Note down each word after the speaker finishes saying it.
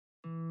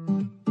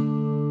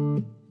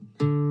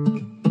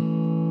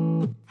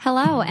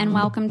Hello and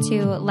welcome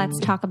to Let's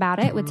Talk About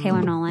It with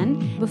Taylor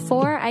Nolan.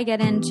 Before I get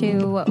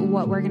into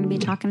what we're going to be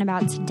talking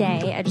about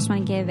today, I just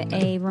want to give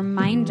a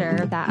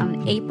reminder that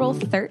on April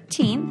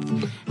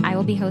 13th, I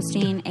will be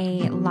hosting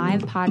a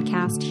live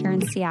podcast here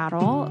in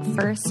Seattle.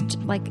 First,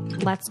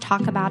 Let's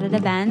Talk About It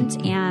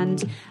event,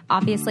 and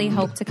obviously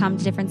hope to come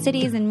to different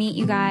cities and meet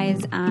you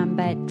guys.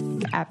 But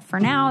for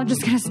now,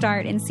 just going to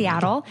start in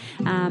Seattle.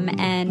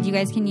 And you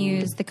guys can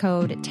use the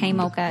code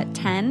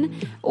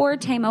TAYMOCA10 or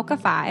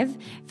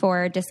TAYMOCA5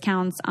 for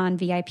discounts on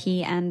VIP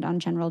and on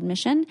general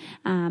admission.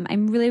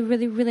 I'm really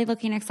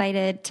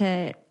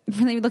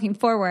looking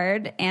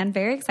forward and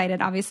very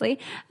excited, obviously,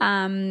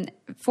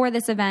 for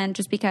this event,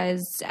 just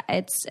because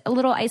it's a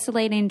little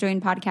isolating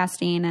doing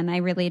podcasting, and I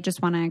really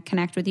just want to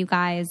connect with you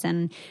guys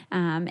and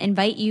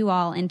invite you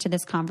all into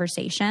this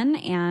conversation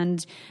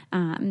and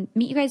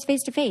meet you guys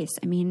face to face.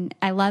 I mean,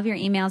 I love your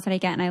emails that I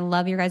get, and I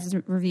love your guys'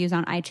 reviews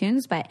on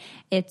iTunes, but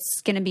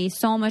it's going to be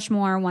so much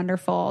more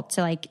wonderful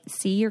to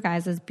see your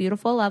guys'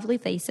 beautiful, lovely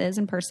faces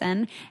in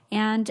person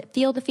and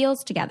feel the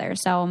feels together.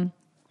 So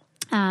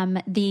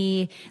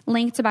the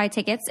link to buy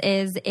tickets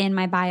is in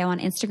my bio on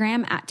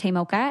Instagram at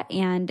Taymoka,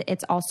 and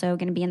it's also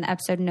going to be in the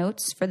episode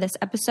notes for this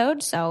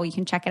episode, so you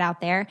can check it out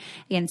there.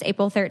 Again, it's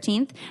April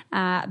 13th.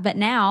 But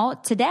now,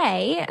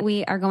 today,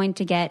 we are going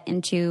to get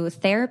into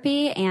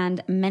therapy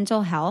and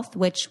mental health,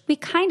 which we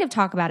kind of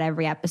talk about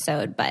every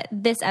episode, but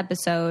this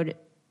episode,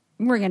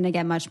 we're going to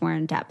get much more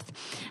in depth.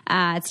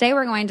 Today,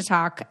 we're going to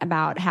talk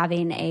about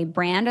having a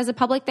brand as a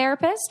public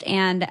therapist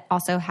and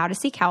also how to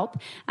seek help.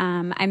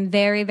 I'm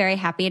very, very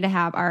happy to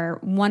have our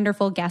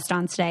wonderful guest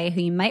on today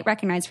who you might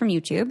recognize from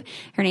YouTube.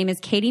 Her name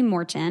is Kati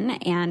Morton,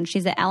 and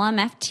she's an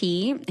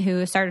LMFT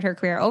who started her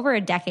career over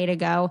a decade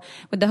ago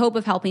with the hope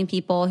of helping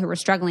people who were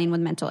struggling with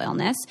mental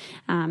illness.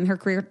 Her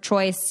career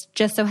choice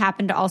just so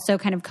happened to also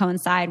kind of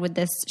coincide with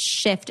this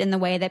shift in the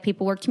way that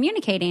people were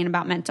communicating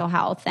about mental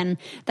health, and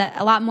that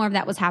a lot more of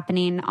that was happening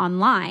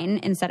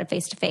online instead of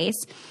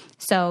face-to-face.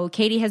 So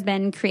Kati has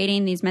been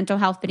creating these mental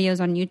health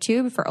videos on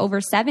YouTube for over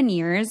 7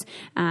 years,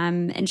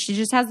 and she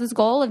just has this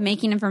goal of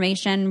making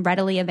information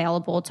readily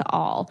available to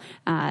all.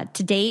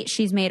 To date,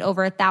 she's made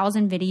over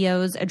 1,000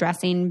 videos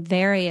addressing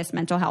various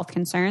mental health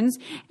concerns,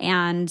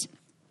 and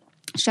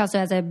she also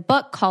has a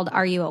book called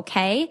Are You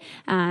Okay?,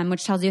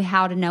 which tells you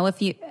how to know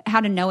if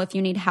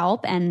you need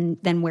help and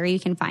then where you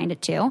can find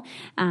it too.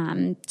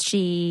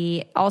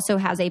 She also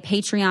has a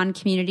Patreon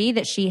community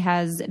that she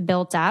has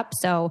built up.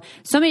 So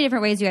many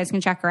different ways you guys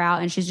can check her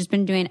out. And she's just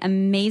been doing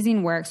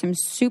amazing work. So I'm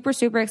super,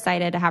 super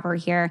excited to have her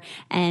here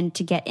and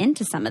to get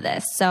into some of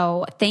this.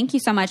 So thank you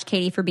so much,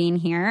 Kati, for being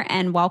here,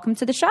 and welcome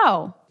to the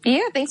show.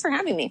 Yeah, thanks for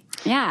having me.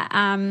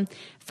 Yeah.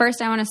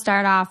 First, I want to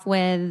start off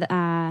with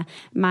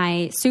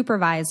my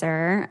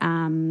supervisor,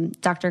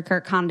 Dr.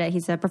 Kurt Conda.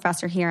 He's a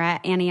professor here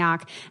at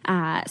Antioch,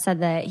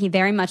 said that he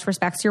very much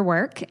respects your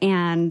work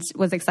and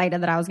was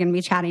excited that I was going to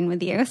be chatting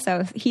with you.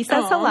 So he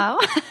says hello.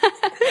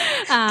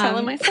 Tell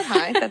him I said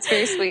hi. That's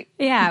very sweet.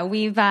 Yeah,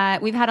 we've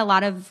had a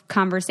lot of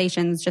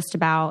conversations just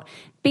about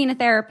being a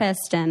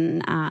therapist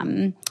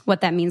and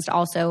what that means to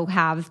also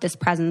have this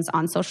presence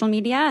on social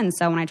media. And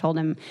so when I told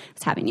him I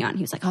was having you on,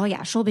 he was like, oh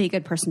yeah, she'll be a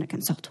good person to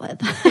consult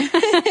with.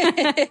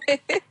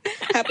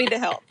 Happy to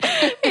help.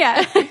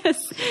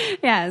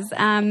 Yes.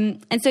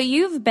 And so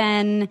you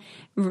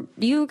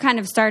kind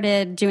of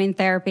started doing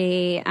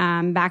therapy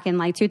back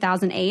in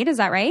 2008. Is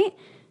that right?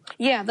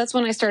 Yeah, that's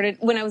when I started,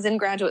 when I was in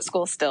graduate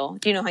school still.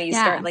 Do you know how you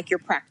start your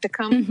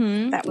practicum?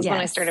 Mm-hmm. That was when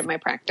I started my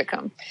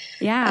practicum.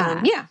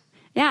 Yeah.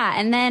 Yeah.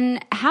 And then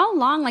how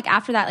long,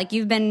 after that,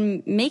 you've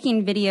been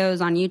making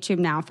videos on YouTube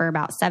now for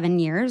about 7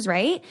 years,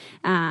 right?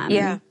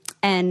 Yeah.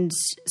 And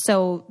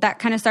so that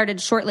kind of started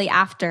shortly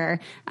after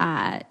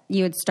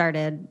you had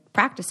started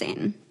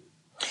practicing.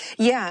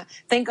 Yeah.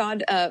 Thank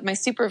God. My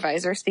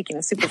supervisor, speaking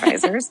of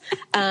supervisors,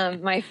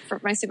 my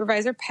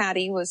supervisor,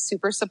 Patty, was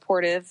super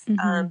supportive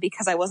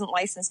because I wasn't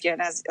licensed yet.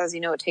 As you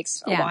know, it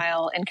takes a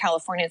while. In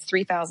California, it's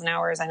 3,000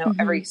 hours. I know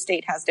every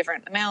state has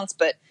different amounts,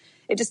 but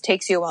it just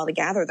takes you a while to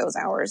gather those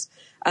hours.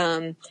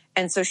 And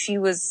so she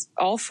was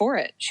all for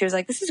it. She was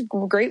like, this is a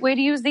great way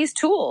to use these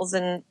tools.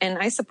 And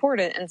I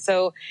support it. And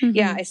so,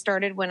 I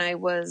started when I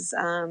was,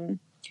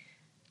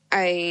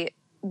 I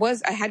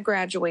had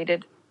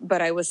graduated,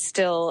 but I was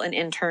still an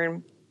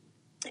intern,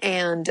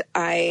 and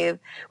I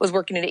was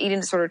working at an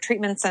eating disorder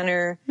treatment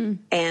center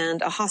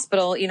and a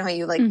hospital. You know how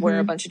you wear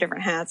a bunch of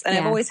different hats. And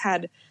I've always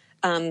had,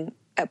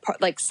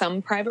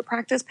 some private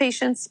practice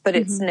patients, but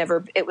it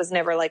was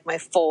never my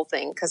full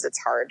thing, 'cause it's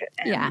hard.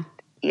 And,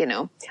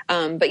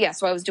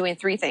 so I was doing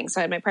 3 things.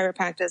 So I had my private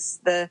practice,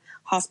 the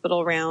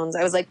hospital rounds.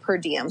 I was per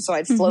diem. So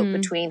I'd float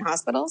between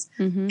hospitals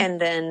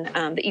and then,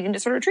 the eating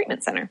disorder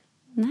treatment center.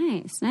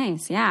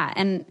 Nice. Yeah.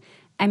 And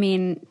I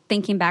mean,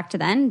 thinking back to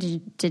then,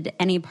 did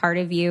any part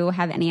of you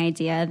have any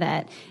idea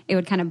that it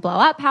would kind of blow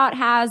up how it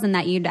has, and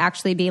that you'd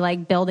actually be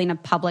building a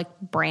public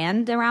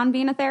brand around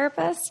being a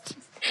therapist?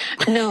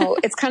 No,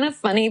 it's kind of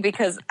funny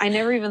because I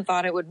never even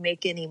thought it would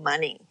make any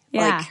money.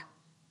 Yeah.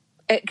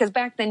 Because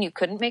back then you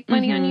couldn't make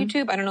money on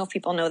YouTube. I don't know if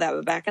people know that,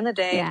 but back in the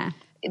day,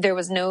 there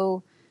was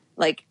no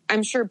like,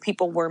 I'm sure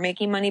people were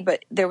making money,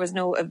 but there was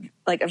no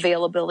like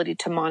availability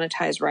to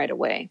monetize right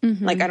away.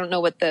 Like, I don't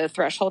know what the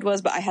threshold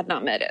was, but I had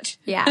not met it.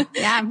 Yeah.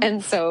 Yeah.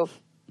 And so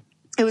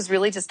it was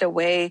really just a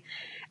way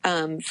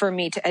for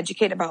me to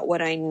educate about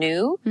what I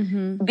knew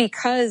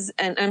because,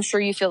 and I'm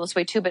sure you feel this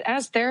way too, but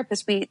as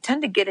therapists, we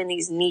tend to get in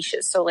these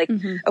niches. So like,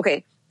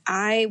 okay,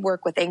 I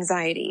work with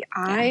anxiety.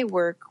 I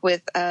work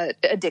with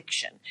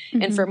addiction.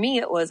 And for me,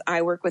 it was,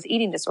 I work with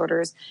eating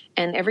disorders.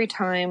 And every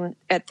time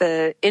at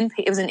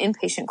it was an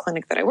inpatient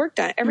clinic that I worked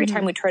at, every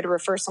time we tried to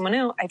refer someone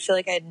out, I feel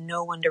like I had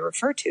no one to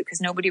refer to because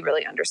nobody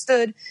really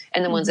understood.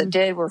 And the ones that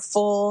did were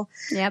full.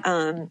 Yep.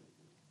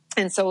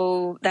 And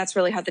so that's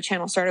really how the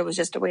channel started, was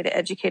just a way to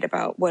educate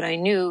about what I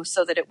knew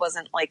so that it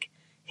wasn't like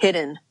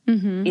hidden,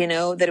 you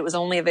know, that it was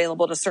only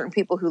available to certain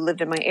people who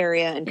lived in my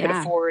area and could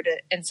afford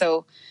it. And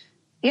so,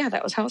 yeah,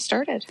 that was how it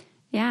started.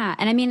 Yeah.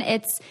 And I mean,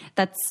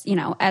 that's, you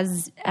know,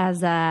 as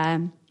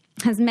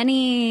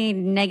many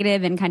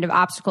negative and kind of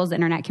obstacles the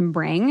internet can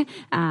bring,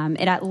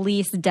 it at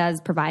least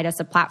does provide us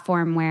a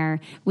platform where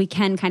we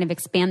can kind of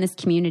expand this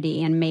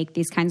community and make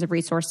these kinds of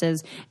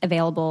resources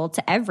available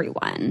to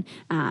everyone,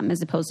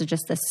 as opposed to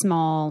just this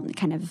small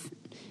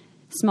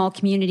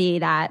community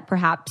that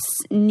perhaps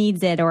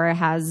needs it or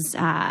has,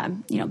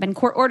 been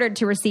court ordered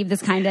to receive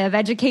this kind of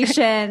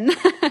education.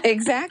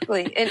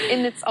 Exactly.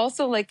 And it's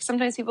also like,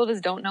 sometimes people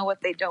just don't know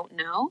what they don't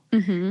know.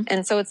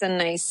 And so it's a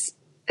nice,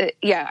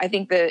 I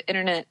think the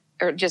internet,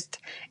 or just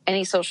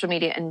any social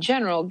media in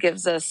general,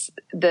 gives us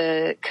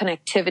the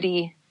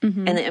connectivity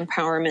and the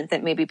empowerment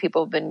that maybe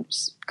people have been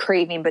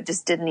craving, but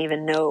just didn't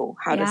even know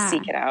how to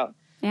seek it out.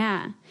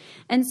 Yeah.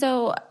 And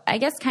so I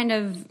guess kind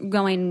of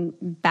going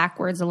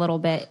backwards a little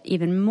bit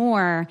even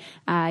more,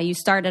 you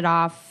started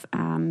off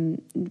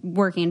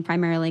working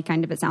primarily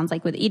kind of, it sounds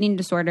like, with eating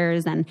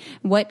disorders. And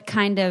what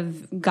kind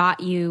of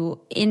got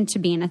you into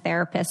being a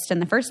therapist in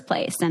the first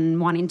place and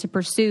wanting to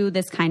pursue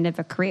this kind of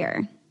a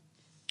career?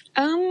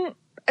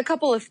 A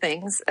couple of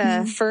things.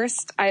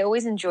 First, I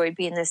always enjoyed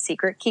being the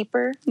secret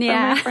keeper for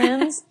my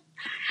friends.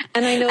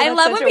 And I know that's I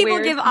love when people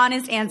weird... give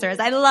honest answers.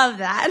 I love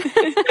that.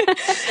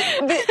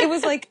 But it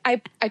was like,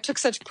 I took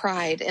such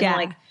pride in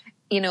like,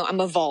 you know, I'm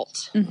a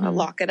vault. I'll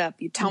lock it up.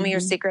 You tell me your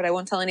secret. I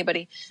won't tell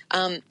anybody.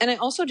 And I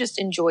also just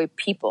enjoy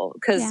people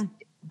because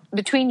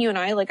between you and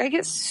I, like, I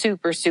get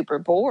super, super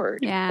bored.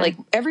 Yeah. Like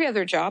every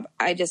other job,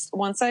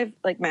 once I've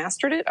like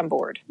mastered it, I'm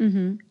bored.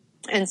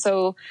 And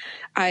so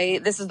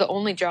this is the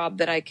only job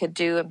that I could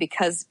do. And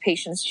because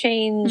patients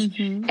change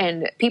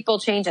and people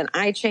change and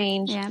I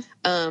change,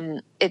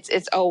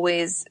 it's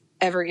always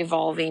ever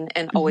evolving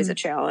and always a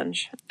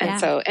challenge.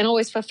 And and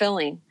always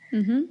fulfilling,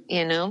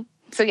 you know?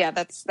 So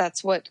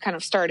that's what kind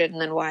of started and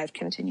then why I've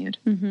continued.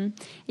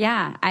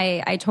 Yeah,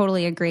 I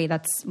totally agree.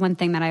 That's one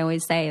thing that I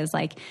always say is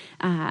like,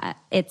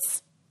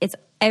 it's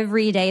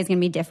every day is going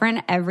to be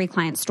different. Every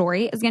client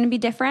story is going to be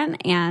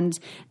different. And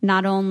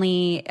not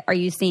only are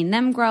you seeing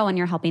them grow and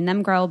you're helping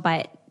them grow,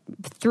 but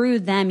through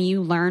them,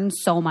 you learn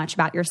so much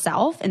about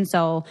yourself. And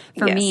so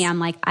for me, I'm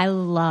like, I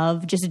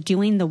love just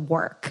doing the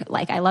work.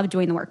 Like, I love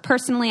doing the work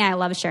personally. I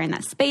love sharing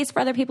that space for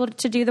other people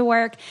to do the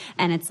work.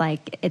 And it's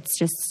like, it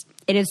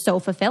is so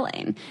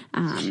fulfilling.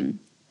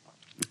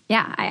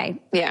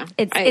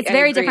 It's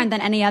very different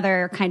than any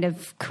other kind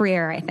of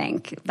career, I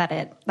think, that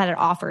it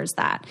offers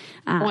that.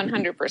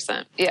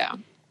 100%. Yeah.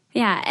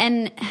 Yeah.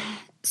 And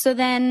so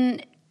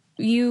then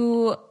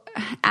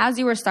as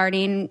you were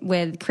starting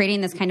with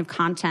creating this kind of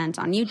content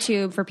on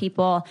YouTube for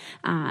people,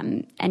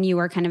 and you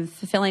were kind of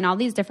fulfilling all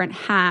these different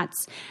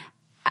hats,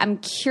 I'm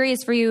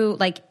curious for you,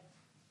 like,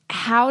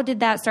 how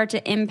did that start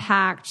to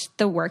impact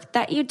the work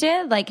that you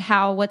did? Like,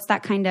 what's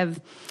that kind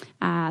of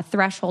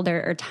threshold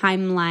or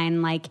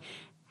timeline, like,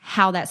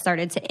 how that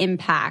started to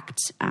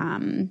impact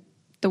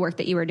the work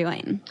that you were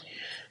doing?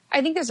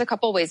 I think there's a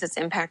couple ways it's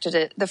impacted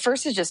it. The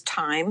first is just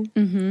time.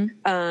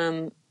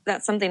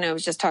 That's something I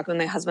was just talking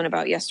with my husband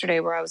about yesterday,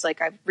 where I was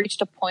like, I've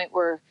reached a point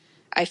where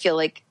I feel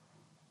like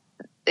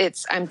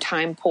I'm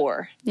time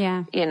poor.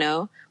 Yeah. You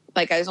know,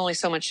 like there's only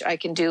so much I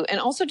can do, and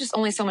also just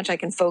only so much I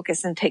can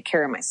focus and take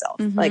care of myself.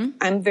 Like,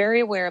 I'm very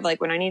aware of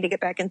like when I need to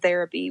get back in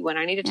therapy, when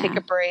I need to take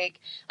a break.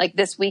 Like,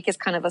 this week is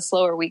kind of a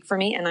slower week for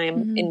me, and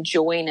I'm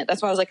enjoying it.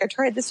 That's why I was like, I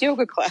tried this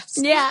yoga class.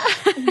 Yeah.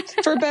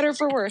 For better,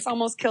 for worse,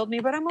 almost killed me,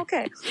 but I'm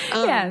okay.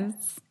 Yes.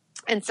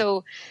 And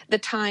so the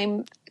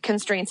time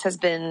constraints has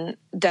been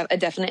a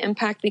definite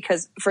impact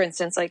because, for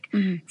instance, like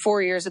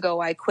 4 years ago,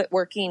 I quit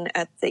working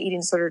at the eating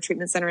disorder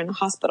treatment center in the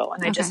hospital,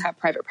 and I just have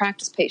private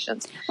practice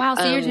patients. Wow.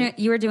 So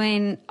you were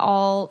doing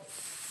all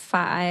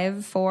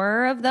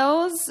 4 of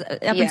those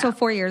up until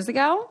 4 years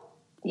ago?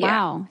 Yeah.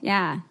 Wow.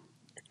 Yeah.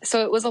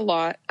 So it was a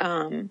lot.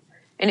 And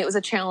it was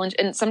a challenge.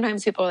 And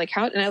sometimes people are like,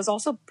 and I was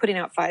also putting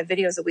out 5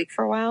 videos a week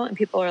for a while, and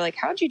people are like,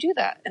 how'd you do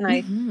that? And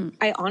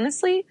I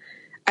honestly,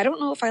 I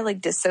don't know if I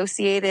like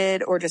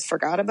dissociated or just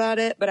forgot about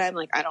it, but I'm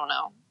like, I don't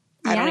know.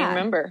 I don't even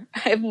remember. I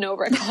have no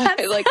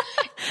recollection. Like,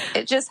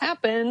 it just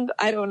happened.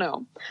 I don't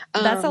know.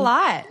 That's a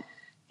lot.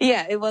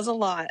 Yeah, it was a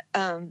lot.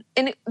 And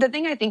the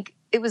thing I think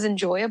it was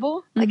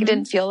enjoyable. Like it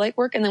didn't feel like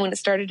work. And then when it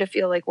started to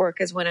feel like work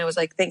is when I was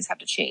like, things have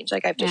to change.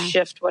 Like I have to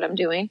shift what I'm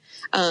doing.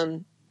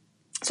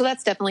 So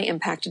that's definitely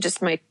impacted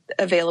just my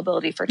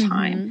availability for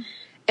time.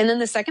 And then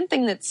the second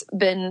thing that's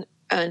been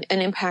an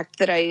impact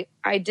that I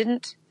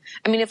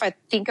mean, if I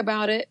think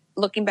about it,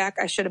 looking back,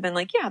 I should have been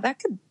like, yeah,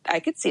 I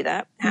could see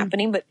that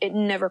happening, but it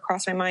never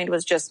crossed my mind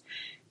was just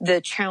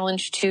the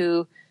challenge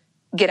to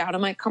get out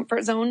of my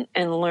comfort zone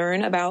and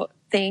learn about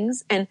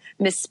things and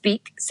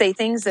misspeak, say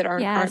things that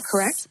aren't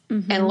correct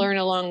and learn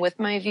along with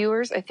my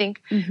viewers. I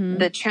think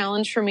the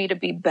challenge for me to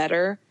be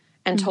better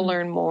and to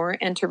learn more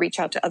and to reach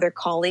out to other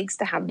colleagues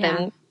to have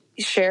them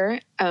share,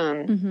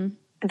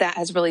 that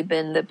has really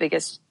been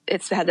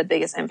it's had the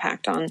biggest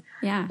impact on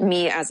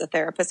me as a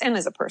therapist and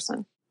as a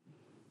person.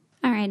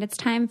 All right, it's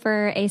time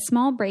for a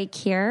small break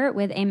here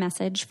with a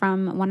message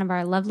from one of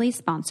our lovely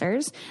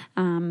sponsors.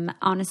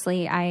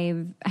 Honestly,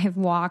 I have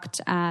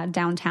walked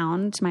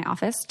downtown to my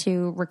office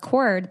to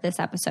record this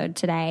episode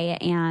today,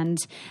 and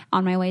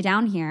on my way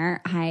down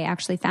here, I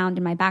actually found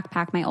in my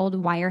backpack my old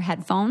wire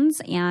headphones,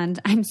 and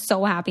I'm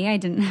so happy I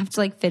didn't have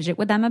to fidget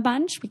with them a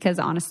bunch because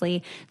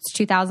honestly, it's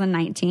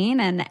 2019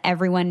 and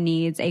everyone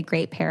needs a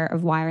great pair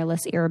of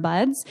wireless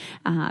earbuds.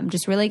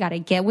 Just really got to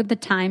get with the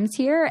times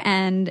here,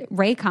 and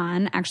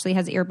Raycon actually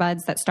has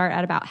earbuds that start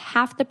at about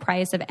half the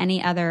price of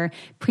any other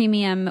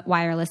premium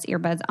wireless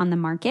earbuds on the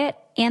market,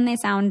 and they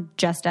sound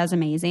just as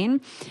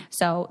amazing.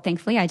 So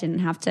thankfully I didn't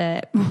have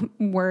to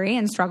worry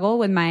and struggle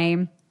with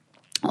my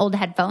old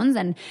headphones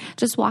and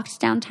just walked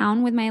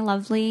downtown with my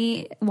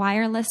lovely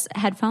wireless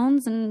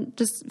headphones and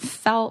just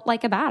felt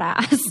like a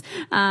badass.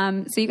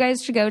 So you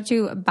guys should go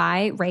to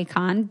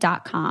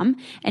buyraycon.com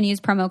and use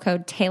promo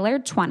code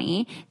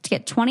Taylor20 to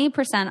get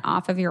 20%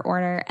 off of your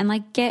order and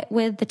get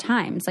with the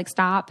times.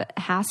 Stop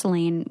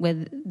hassling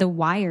with the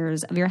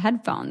wires of your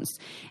headphones.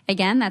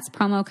 Again, that's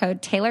promo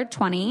code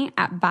Taylor20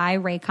 at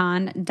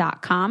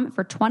buyraycon.com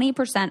for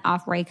 20%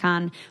 off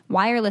Raycon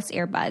wireless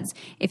earbuds.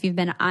 If you've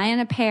been eyeing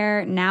a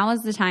pair, now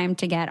is the time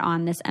to get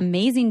on this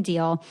amazing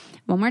deal.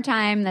 One more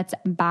time, that's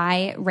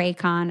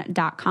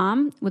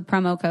buyraycon.com with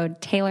promo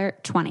code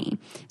Taylor20.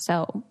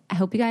 So I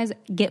hope you guys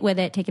get with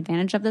it, take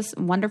advantage of this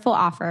wonderful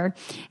offer,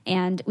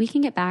 and we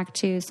can get back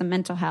to some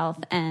mental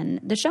health and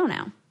the show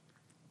now.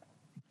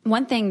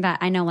 One thing that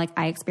I know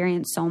I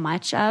experience so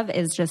much of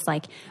is just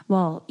I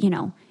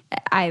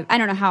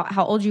don't know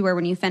how old you were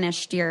when you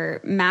finished your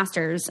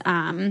master's,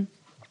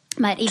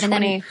 but even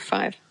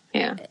 25.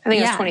 Yeah. I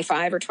think it was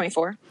 25 or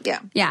 24. Yeah.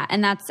 Yeah.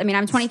 And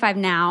I'm 25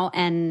 now.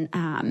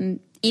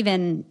 And,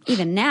 even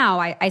now,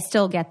 I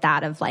still get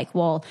that of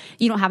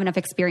you don't have enough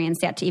experience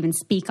yet to even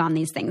speak on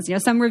these things.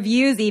 Some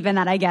reviews even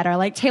that I get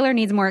are Taylor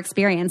needs more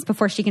experience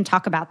before she can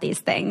talk about these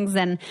things.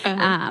 And,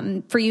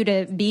 for you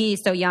to be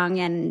so young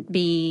and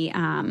be,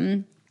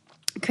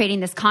 creating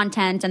this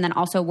content and then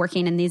also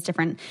working in these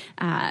different,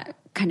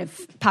 kind of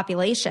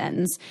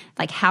populations,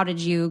 how did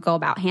you go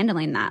about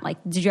handling that?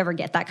 Did you ever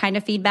get that kind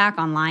of feedback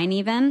online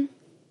even?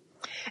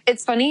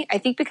 It's funny. I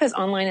think because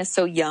online is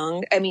so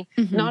young,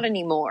 not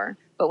anymore,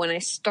 but when I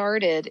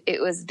started,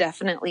 it was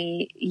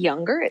definitely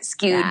younger. It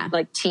skewed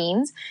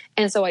teens.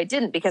 And so I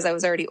didn't because I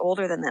was already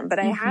older than them, but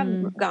I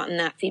have gotten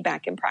that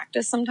feedback in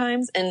practice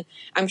sometimes. And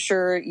I'm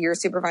sure your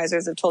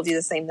supervisors have told you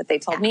the same that they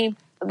told me,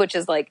 which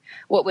is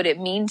what would it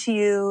mean to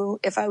you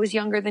if I was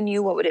younger than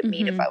you? What would it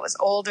mean if I was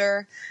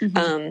older?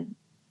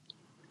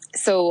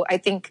 So I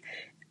think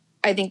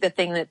the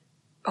thing that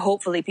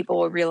hopefully people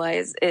will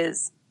realize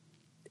is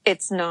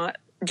it's not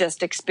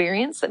just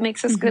experience that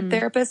makes us good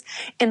therapists.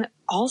 And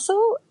also,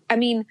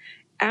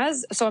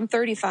 so I'm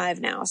 35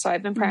 now, so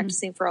I've been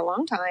practicing for a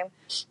long time,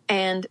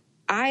 and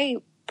I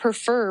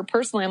prefer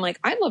personally,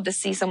 I'd love to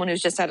see someone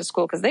who's just out of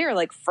school because they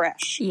are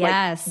fresh.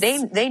 Yes.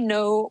 They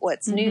know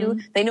what's new.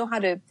 They know how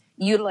to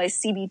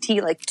utilize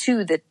CBT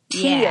to the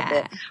T of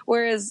it.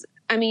 Whereas,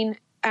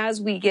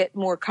 as we get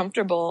more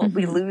comfortable,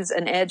 we lose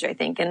an edge, I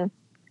think. And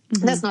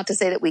that's not to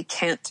say that we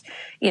can't,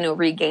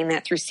 regain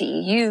that through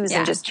CEUs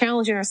and just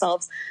challenging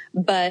ourselves.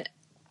 But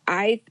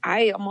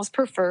I almost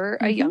prefer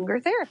a younger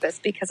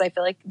therapist because I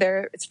feel like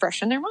it's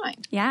fresh in their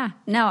mind. Yeah.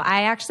 No,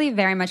 I actually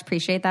very much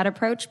appreciate that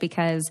approach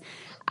because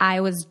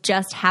I was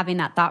just having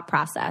that thought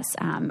process.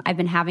 I've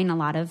been having a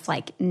lot of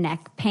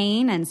neck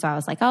pain. And so I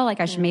was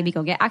I should maybe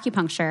go get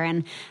acupuncture.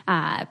 And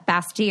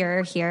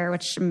Bastyr here,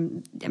 which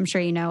I'm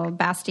sure you know,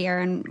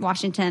 Bastyr in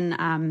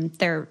Washington,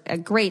 they're a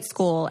great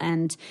school.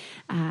 And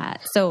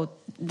so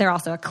they're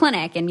also a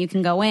clinic, and you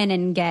can go in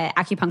and get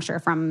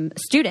acupuncture from a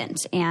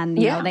student. And,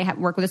 you know, they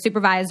work with a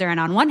supervisor. And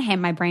on one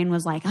hand, my brain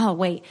was oh,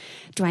 wait,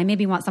 do I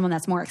maybe want someone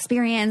that's more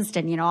experienced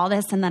and, all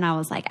this? And then I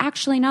was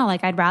actually, no,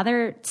 I'd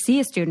rather see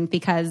a student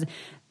because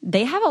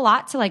they have a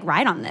lot to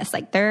ride on this.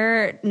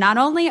 They're not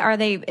only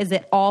is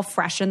it all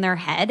fresh in their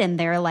head and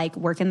they're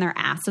working their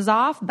asses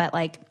off, but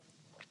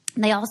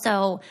they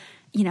also,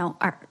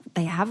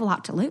 they have a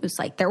lot to lose.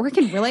 Like they're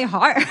working really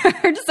hard.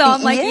 So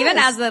I'm like, even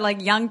as a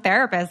like young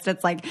therapist,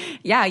 it's like,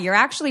 yeah, you're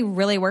actually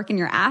really working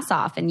your ass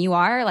off, and you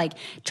are like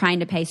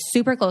trying to pay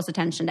super close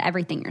attention to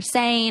everything you're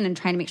saying and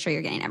trying to make sure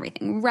you're getting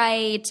everything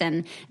right.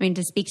 And I mean,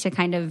 to speak to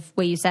kind of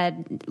what you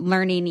said,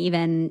 learning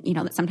even, you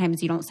know, that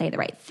sometimes you don't say the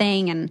right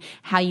thing and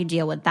how you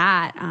deal with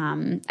that.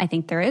 I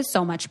think there is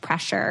so much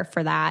pressure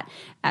for that,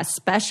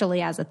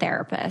 especially as a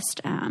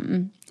therapist.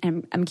 And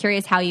I'm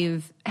curious how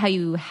you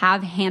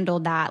have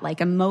handled that,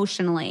 like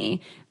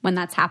emotionally, when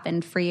that's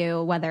happened for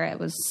you, whether it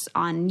was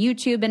on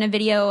YouTube in a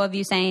video of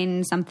you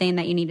saying something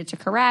that you needed to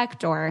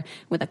correct, or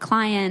with a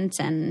client,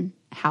 and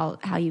how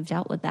you've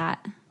dealt with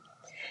that.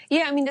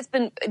 Yeah, I mean, it's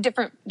been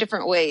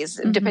different ways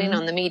depending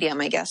on the medium,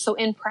 I guess. So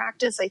in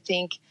practice, I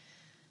think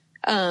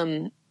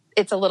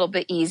it's a little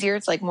bit easier.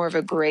 It's like more of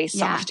a gray,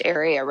 soft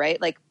area, right?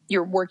 Like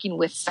you're working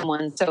with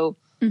someone. So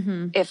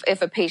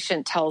if a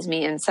patient tells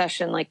me in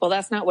session, like, well,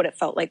 that's not what it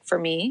felt like for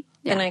me,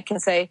 then I can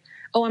say,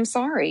 oh, I'm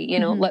sorry, you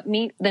know,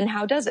 then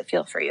how does it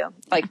feel for you?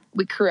 Like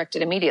we correct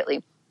it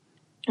immediately.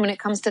 When it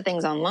comes to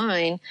things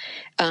online,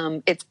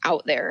 it's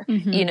out there,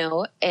 you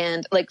know,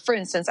 and like, for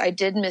instance, I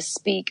did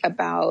misspeak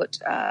about,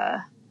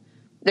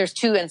 there's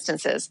 2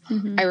 instances.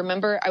 I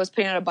remember I was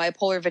putting out a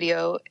bipolar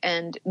video,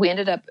 and we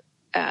ended up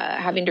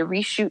having to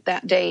reshoot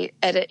that day,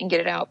 edit, and get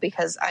it out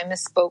because I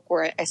misspoke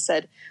where I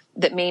said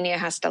that mania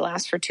has to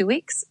last for 2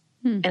 weeks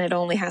and it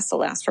only has to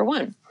last for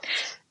 1.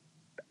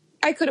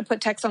 I could have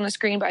put text on the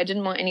screen, but I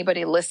didn't want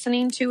anybody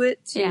listening to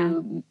it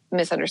to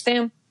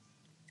misunderstand.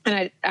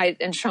 And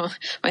and Sean,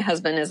 my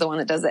husband, is the one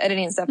that does the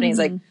editing stuff, and he's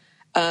like,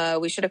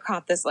 we should have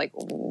caught this like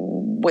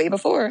way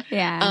before.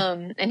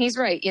 And he's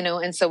right, you know,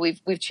 and so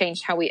we've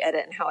changed how we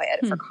edit and how I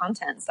edit for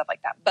content and stuff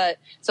like that. But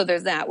so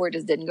there's that where it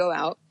just didn't go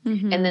out.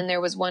 And then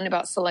there was one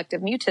about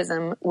selective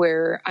mutism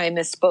where I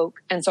misspoke.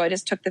 And so I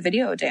just took the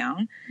video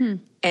down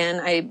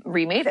and I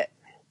remade it.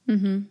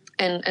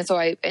 And so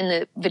in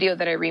the video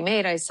that I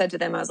remade, I said to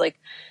them, I was like,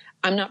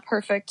 I'm not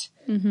perfect.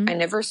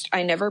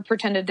 I never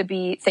pretended to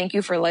be. Thank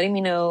you for letting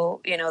me know,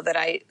 you know, that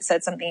I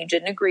said something you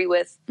didn't agree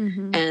with,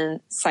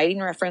 and citing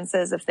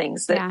references of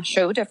things that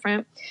show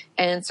different.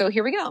 And so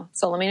here we go.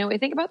 So let me know what you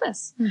think about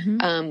this.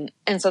 And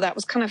so that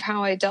was kind of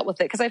how I dealt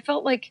with it. Cause I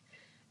felt like,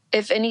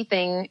 if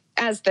anything,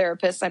 as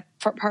therapists,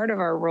 part of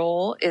our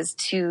role is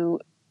to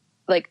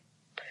like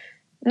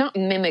not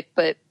mimic,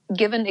 but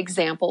give an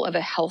example of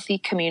a healthy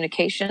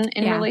communication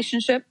in a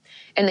relationship,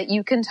 and that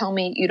you can tell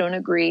me you don't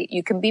agree.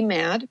 You can be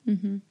mad.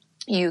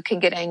 You can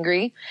get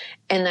angry,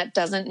 and that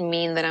doesn't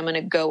mean that I'm going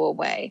to go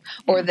away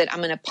or that I'm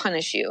going to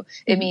punish you.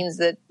 It means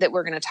that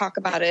we're going to talk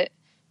about it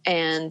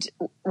and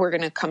we're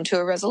going to come to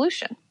a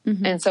resolution.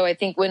 And so I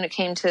think when it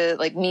came to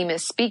like me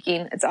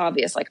misspeaking, it's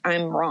obvious, like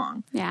I'm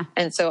wrong.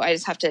 And so I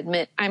just have to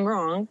admit I'm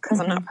wrong because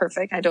I'm not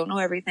perfect. I don't know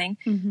everything.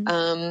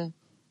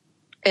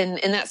 And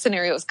in that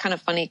scenario, it was kind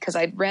of funny because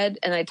I'd read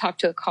and I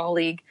talked to a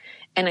colleague,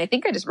 and I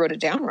think I just wrote it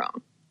down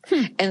wrong.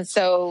 And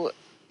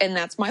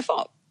that's my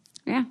fault.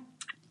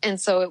 And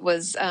so it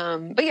was,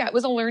 but yeah, it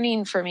was a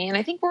learning for me. And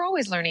I think we're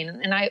always learning,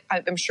 and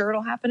I'm sure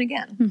it'll happen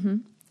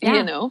again.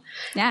 You know,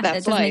 it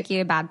doesn't make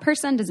you a bad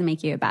person, doesn't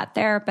make you a bad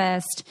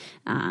therapist.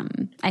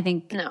 I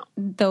think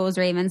those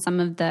are even some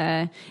of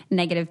the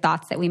negative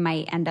thoughts that we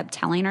might end up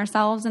telling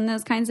ourselves in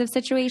those kinds of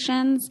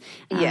situations.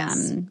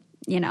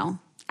 You know,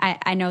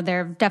 I know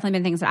there have definitely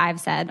been things that I've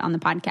said on the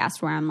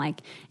podcast where I'm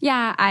like,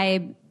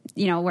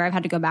 where I've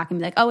had to go back and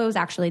be like, oh, it was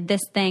actually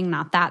this thing,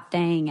 not that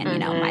thing. And, you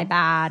know, my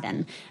bad.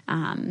 And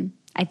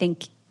I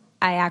think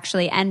I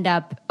actually end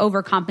up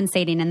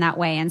overcompensating in that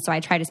way. And so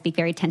I try to speak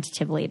very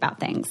tentatively about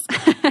things.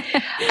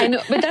 I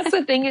know, but that's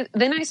the thing.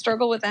 Then I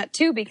struggle with that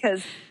too,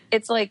 because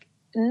it's like,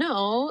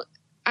 no,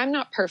 I'm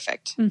not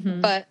perfect,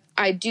 but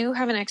I do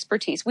have an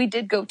expertise. We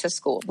did go to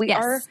school. We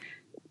are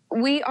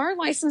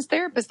licensed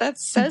therapists. That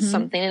says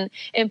something.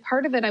 And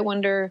part of it, I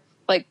wonder,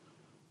 like,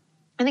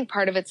 I think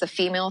part of it's a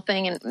female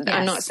thing. And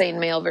I'm not saying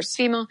male versus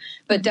female,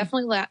 but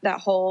definitely that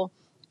whole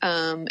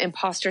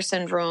imposter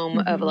syndrome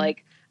of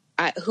like,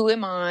 who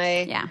am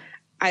I?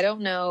 I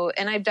don't know.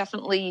 And I've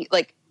definitely,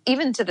 like,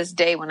 even to this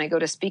day, when I go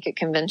to speak at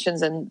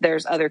conventions and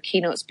there's other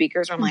keynote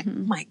speakers, I'm like, oh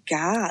my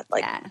God,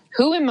 like,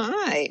 who am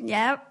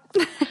I?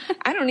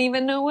 I don't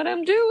even know what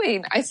I'm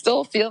doing. I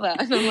still feel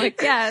that. And I'm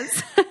like,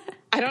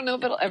 I don't know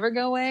if it'll ever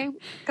go away,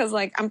 because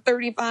like I'm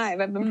 35.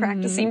 I've been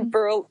practicing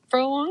for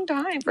a long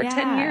time, for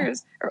 10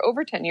 years or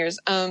over 10 years.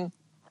 And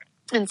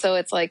so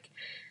it's like,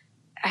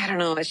 I don't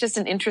know. It's just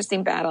an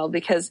interesting battle,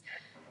 because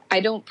I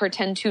don't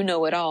pretend to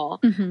know it all,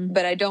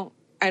 but I don't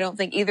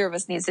think either of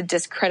us needs to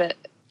discredit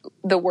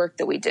the work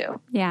that we do.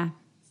 Yeah.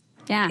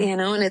 You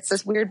know, and it's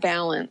this weird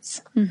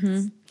balance.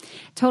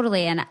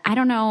 Totally. And I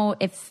don't know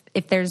if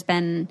there's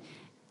been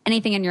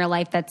anything in your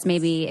life that's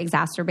maybe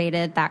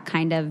exacerbated that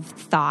kind of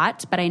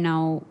thought, but I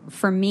know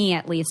for me,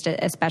 at least,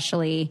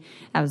 especially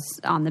I was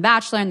on The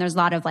Bachelor, and there's a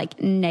lot of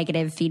like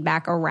negative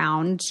feedback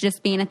around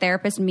just being a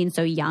therapist and being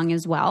so young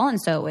as well.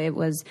 And so it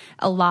was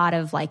a lot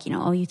of like, you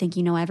know, oh, you think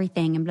you know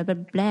everything and blah, blah,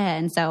 blah.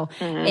 And so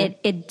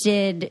it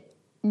did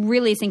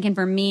really sink in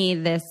for me,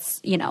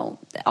 this, you know,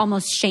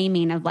 almost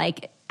shaming of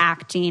like,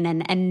 acting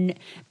and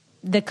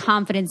the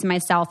confidence in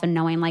myself and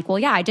knowing like, well,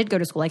 yeah, I did go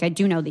to school. Like I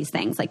do know these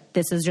things. Like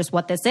this is just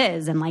what this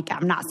is. And like,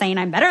 I'm not saying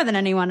I'm better than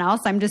anyone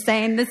else. I'm just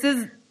saying this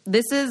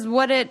is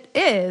what it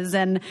is.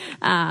 And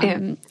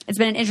it's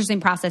been an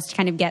interesting process to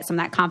kind of get some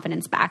of that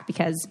confidence back,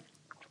 because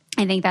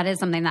I think that is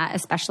something that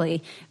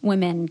especially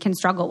women can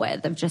struggle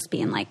with, of just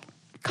being like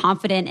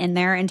confident in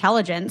their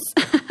intelligence.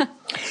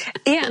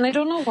 Yeah. And I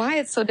don't know why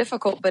it's so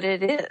difficult, but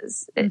it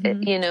is,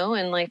 you know,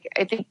 and like,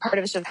 I think part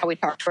of it's just how we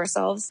talk to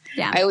ourselves.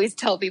 Yeah. I always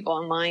tell people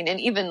online,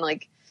 and even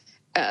like,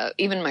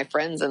 even my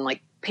friends and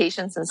like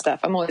patients and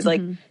stuff, I'm always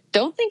like,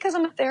 don't think because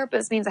I'm a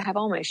therapist means I have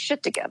all my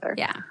shit together.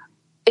 Yeah.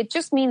 It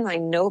just means I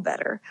know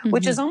better,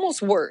 which is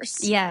almost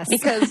worse. Yes.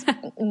 Because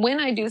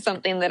when I do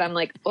something that I'm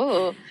like,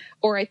 oh,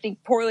 or I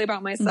think poorly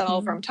about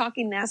myself, or I'm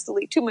talking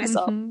nastily to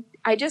myself,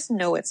 I just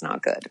know it's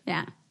not good.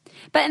 Yeah.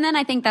 But, and then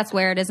I think that's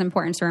where it is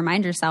important to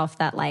remind yourself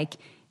that like,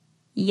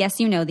 yes,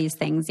 you know these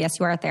things. Yes,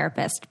 you are a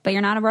therapist, but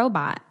you're not a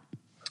robot.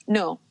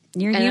 No.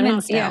 You're human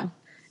still. Yeah,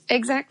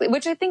 exactly.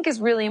 Which I think is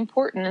really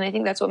important. And I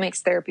think that's what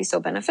makes therapy so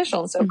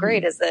beneficial and so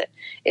great, is that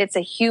it's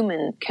a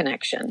human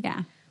connection.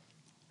 Yeah.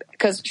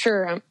 Because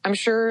sure, I'm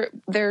sure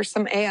there's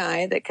some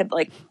AI that could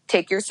like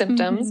take your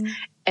symptoms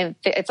and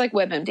it's like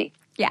WebMD.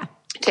 Yeah.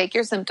 Take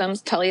your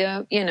symptoms, tell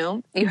you, you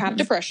know, you have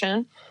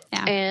depression,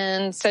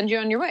 and send you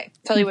on your way,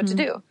 tell you what to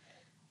do.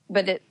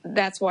 But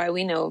that's why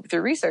we know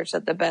through research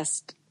that the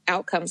best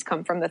outcomes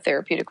come from the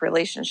therapeutic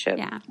relationship,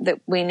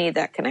 that we need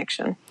that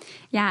connection.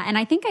 Yeah. And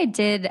I think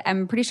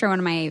I'm pretty sure one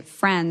of my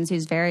friends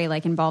who's very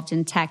like involved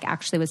in tech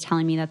actually was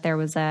telling me that there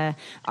was a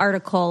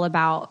article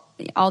about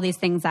all these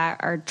things that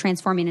are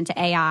transforming into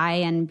AI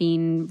and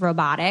being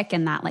robotic,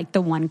 and that like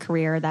the one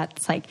career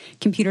that's like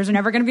computers are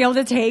never going to be able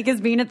to take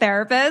is being a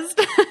therapist.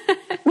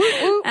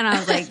 And I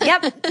was like,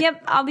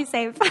 yep, I'll be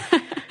safe.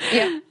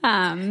 Yeah.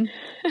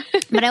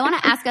 But I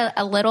want to ask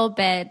a little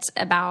bit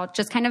about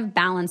just kind of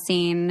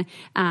balancing.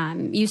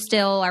 You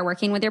still are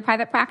working with your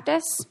private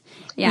practice?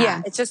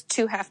 Yeah. It's just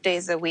 2 half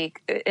days a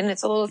week, and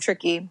it's a little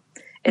tricky.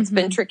 It's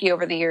been tricky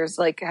over the years,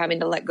 like having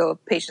to let go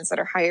of patients that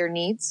are higher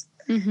needs,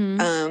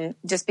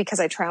 just because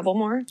I travel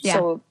more. Yeah.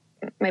 So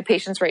my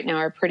patients right now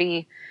are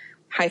pretty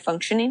high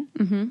functioning.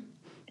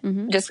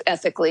 Just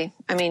ethically.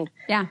 I mean,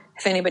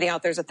 if anybody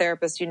out there's a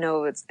therapist, you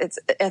know, it's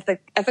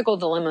ethical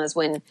dilemmas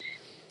when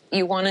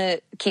you want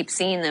to keep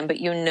seeing them, but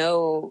you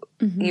know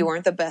you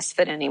aren't the best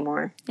fit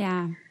anymore.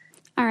 Yeah.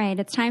 All right.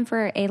 It's time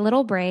for a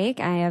little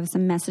break. I have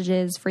some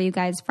messages for you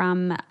guys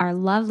from our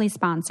lovely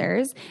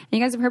sponsors. And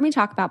you guys have heard me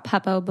talk about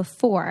Puppo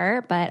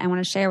before, but I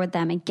want to share with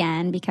them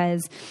again,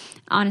 because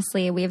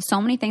honestly, we have so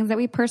many things that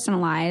we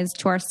personalize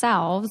to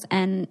ourselves.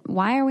 And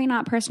why are we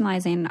not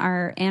personalizing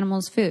our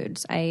animals'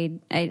 foods? I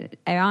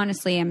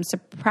honestly am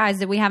surprised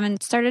that we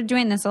haven't started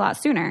doing this a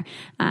lot sooner.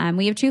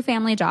 We have 2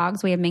 family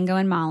dogs. We have Mingo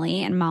and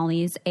Molly, and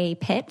Molly's a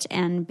pit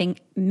and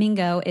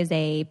Mingo is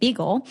a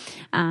beagle.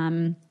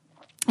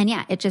 And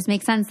yeah, it just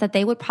makes sense that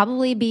they would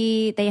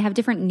probably they have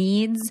different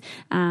needs,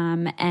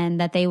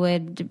 and that they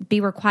would be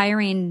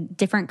requiring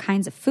different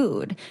kinds of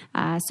food.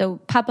 So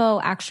Puppo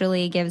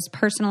actually gives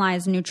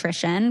personalized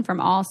nutrition from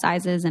all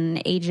sizes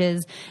and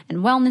ages,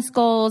 and wellness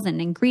goals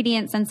and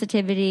ingredient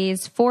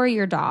sensitivities for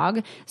your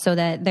dog, so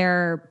that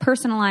their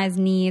personalized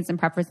needs and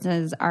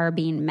preferences are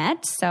being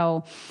met.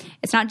 So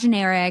it's not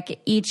generic.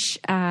 Each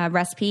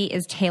recipe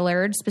is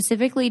tailored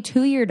specifically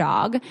to your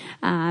dog,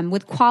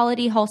 with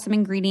quality, wholesome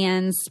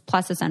ingredients,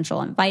 plus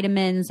essential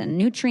vitamins and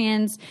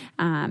nutrients.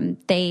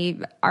 They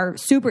are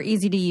super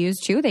easy to use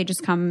too. They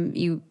just come,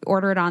 you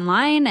order it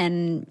online,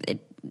 and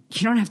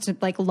you don't have to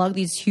like lug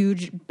these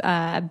huge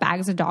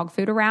bags of dog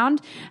food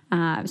around.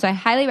 So I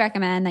highly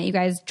recommend that you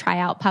guys try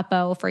out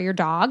Puppo for your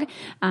dog.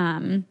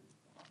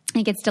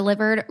 It gets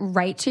delivered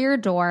right to your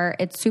door.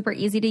 It's super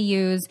easy to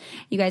use.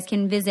 You guys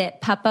can visit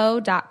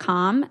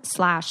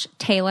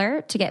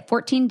puppo.com/Taylor to get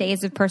 14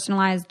 days of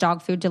personalized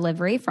dog food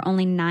delivery for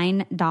only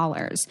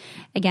 $9.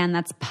 Again,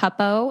 that's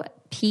Puppo,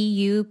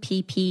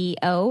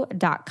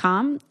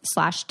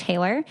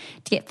 PUPPO.com/Taylor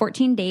to get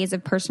 14 days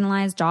of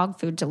personalized dog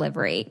food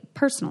delivery,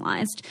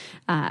 personalized,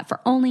 for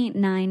only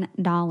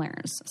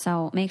 $9.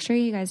 So make sure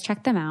you guys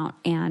check them out,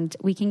 and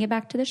we can get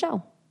back to the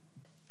show.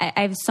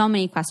 I have so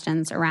many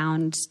questions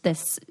around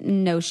this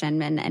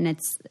notion, and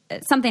it's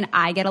something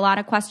I get a lot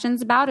of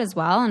questions about as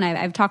well. And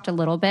I've talked a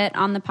little bit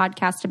on the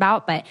podcast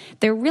about, but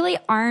there really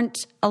aren't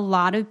a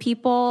lot of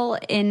people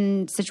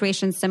in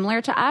situations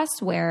similar to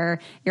us where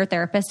you're a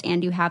therapist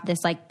and you have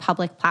this like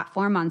public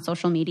platform on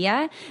social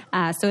media.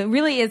 So it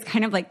really is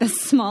kind of like this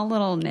small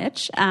little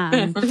niche.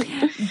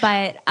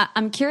 But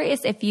I'm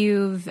curious if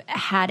you've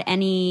had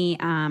any,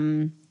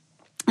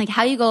 like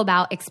how you go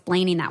about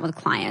explaining that with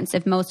clients.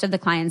 If most of the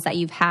clients that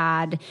you've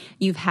had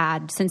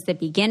since the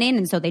beginning,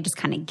 and so they just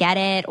kind of get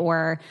it,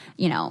 or,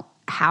 you know,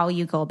 how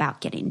you go about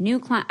getting new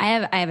clients.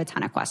 I have a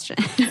ton of questions.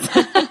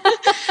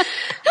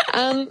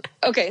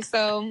 Okay.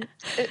 So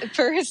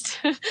first,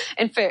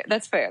 and fair,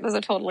 that's fair. Those are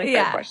totally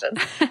fair questions.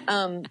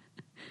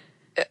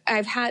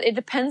 it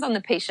depends on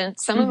the patient.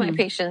 Some of my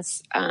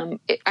patients,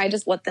 I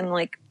just let them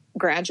like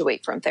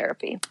graduate from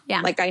therapy.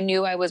 Yeah. Like I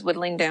knew I was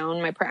whittling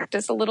down my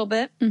practice a little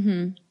bit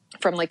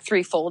from like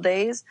 3 full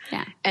days.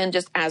 Yeah. And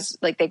just as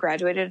like they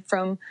graduated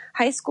from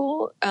high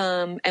school,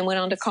 and went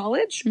on to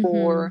college,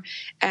 or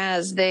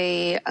as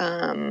they,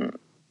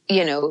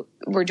 you know,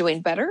 we're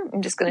doing better,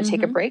 I'm just going to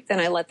take a break. Then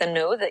I let them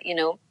know that, you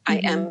know, I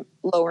am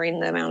lowering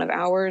the amount of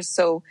hours.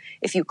 So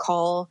if you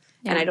call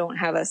and I don't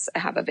have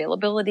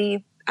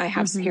availability, I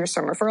have, here's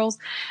some referrals.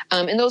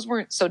 And those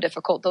weren't so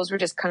difficult. Those were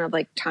just kind of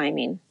like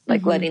timing,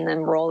 like letting them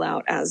roll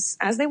out as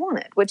they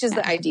wanted, which is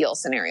the ideal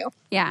scenario.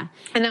 Yeah.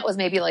 And that was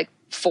maybe like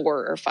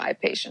 4 or 5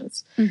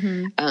 patients,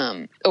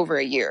 over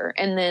a year.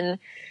 And then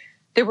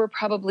there were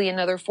probably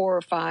another 4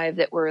 or 5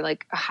 that were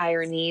like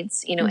higher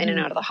needs, you know, in and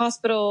out of the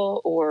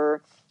hospital,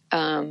 or,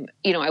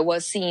 you know, I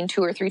was seeing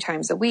 2 or 3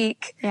 times a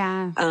week.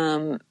 Yeah.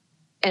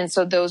 And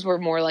so those were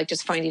more like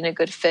just finding a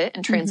good fit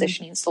and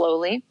transitioning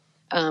slowly,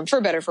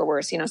 for better, for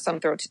worse. You know, some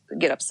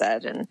get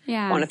upset and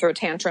want to throw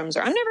tantrums,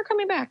 or I'm never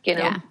coming back, you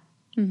know,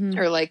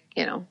 or like,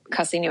 you know,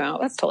 cussing you out.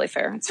 That's totally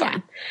fair. It's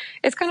fine.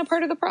 It's kind of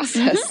part of the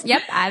process.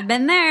 Yep. I've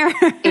been there.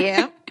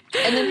 Yeah.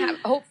 And then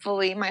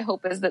hopefully my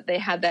hope is that they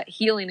had that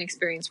healing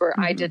experience where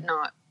I did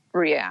not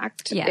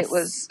react. Yes. It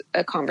was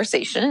a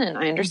conversation, and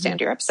I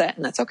understand you're upset,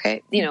 and that's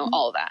okay. You know,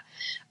 all of that.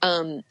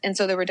 And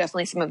so there were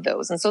definitely some of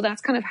those. And so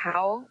that's kind of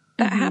how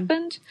that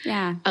happened.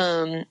 Yeah.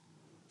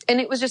 And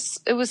it was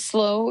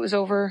slow. It was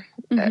over.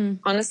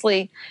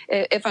 Honestly,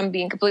 if I'm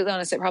being completely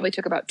honest, it probably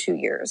took about 2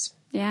 years.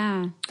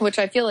 Yeah. Which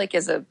I feel like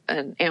is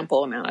an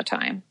ample amount of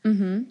time.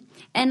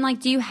 And like,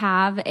 do you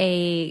have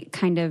a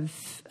kind of,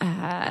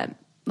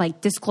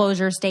 like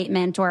disclosure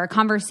statement or a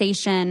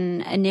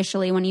conversation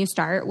initially when you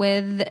start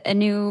with a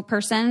new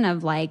person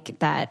of like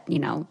that, you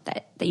know,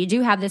 that you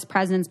do have this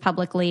presence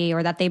publicly,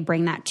 or that they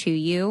bring that to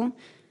you?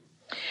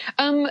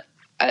 A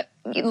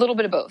little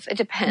bit of both. It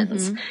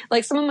depends.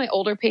 Like some of my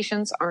older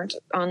patients aren't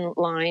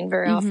online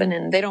very often,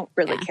 and they don't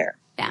really care.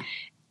 Yeah.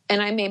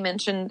 And I may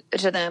mention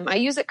to them, I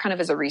use it kind of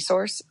as a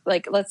resource.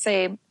 Like let's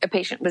say a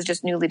patient was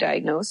just newly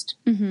diagnosed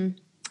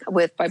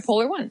with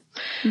bipolar 1.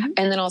 And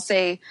then I'll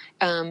say,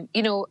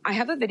 you know, I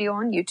have a video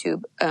on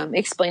YouTube,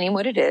 explaining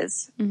what it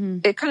is.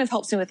 It kind of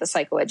helps me with the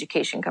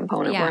psychoeducation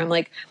component where I'm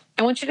like,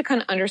 I want you to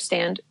kind of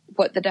understand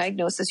what the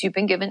diagnosis you've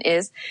been given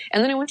is.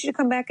 And then I want you to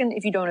come back, and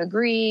if you don't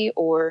agree,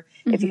 or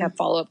if you have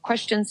follow-up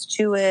questions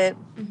to it.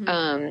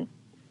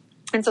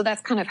 And so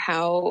that's kind of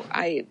how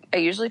I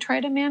usually try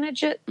to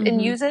manage it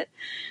and use it.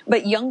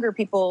 But younger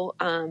people,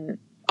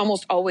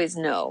 almost always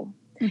know.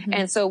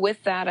 And so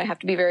with that, I have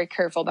to be very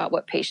careful about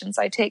what patients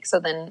I take. So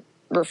then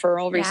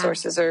referral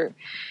resources are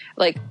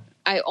like,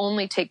 I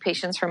only take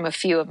patients from a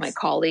few of my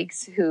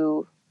colleagues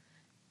who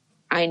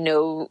I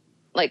know,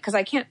 like, cause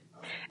I can't,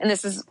 and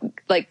this is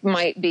like,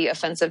 might be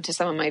offensive to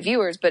some of my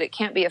viewers, but it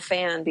can't be a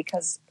fan,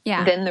 because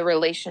then the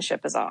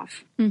relationship is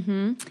off.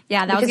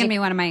 Yeah. That was going to be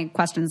one of my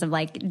questions of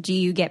like, do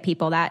you get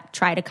people that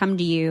try to come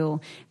to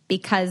you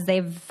because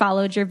they've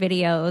followed your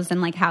videos,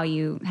 and like how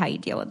you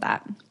deal with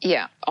that?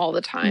 Yeah, all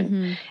the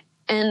time.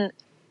 And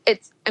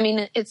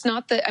it's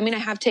not that, I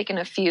have taken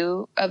a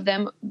few of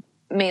them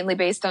mainly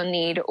based on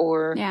need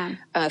or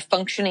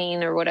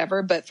functioning or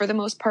whatever. But for the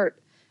most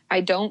part,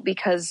 I don't,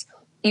 because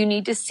you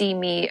need to see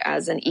me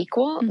as an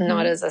equal,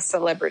 not as a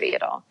celebrity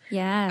at all.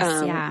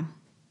 Yes.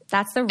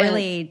 That's the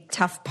really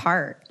tough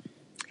part.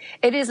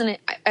 It is. And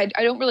I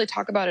don't really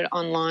talk about it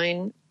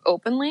online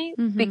openly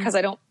because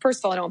first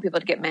of all, I don't want people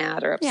to get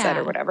mad or upset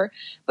or whatever.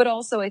 But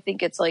also I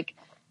think it's like,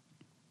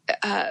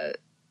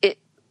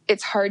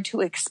 it's hard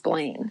to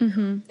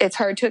explain. It's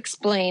hard to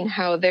explain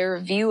how their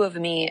view of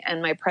me and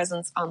my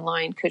presence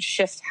online could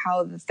shift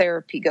how the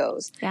therapy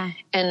goes.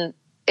 And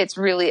it's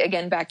really,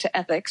 again, back to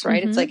ethics,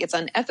 right? It's like, it's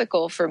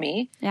unethical for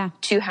me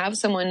to have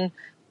someone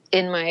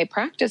in my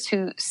practice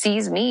who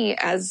sees me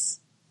as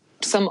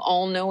some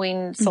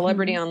all-knowing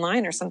celebrity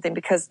online or something,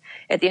 because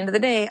at the end of the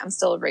day, I'm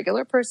still a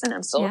regular person.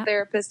 I'm still a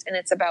therapist, and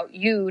it's about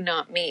you,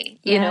 not me,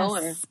 you know?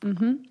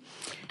 And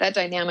that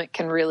dynamic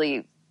can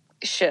really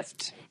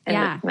shift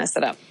and mess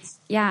it up.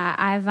 Yeah,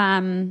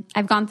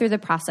 I've gone through the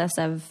process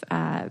of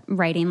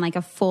writing like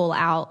a full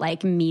out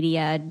like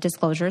media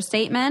disclosure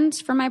statement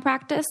for my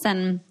practice,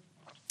 and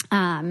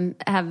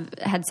have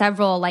had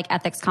several like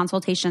ethics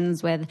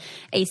consultations with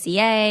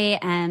ACA,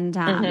 and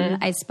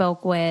I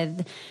spoke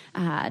with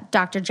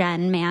Dr.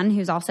 Jen Mann,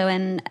 who's also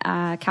in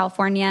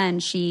California,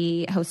 and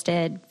she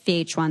hosted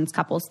VH1's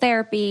Couples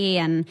Therapy,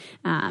 and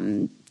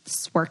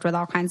worked with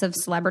all kinds of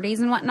celebrities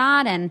and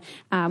whatnot. And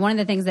one of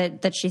the things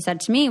that she said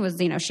to me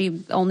was, you know,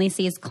 she only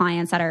sees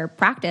clients at her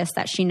practice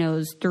that she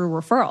knows through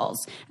referrals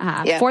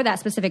for that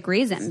specific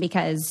reason,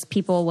 because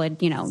people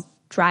would, you know,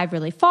 drive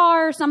really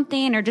far or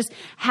something, or just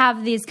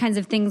have these kinds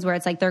of things where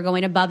it's like they're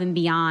going above and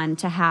beyond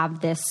to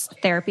have this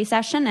therapy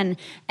session,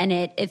 and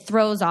it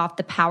throws off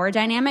the power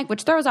dynamic,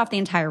 which throws off the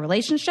entire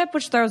relationship,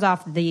 which throws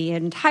off the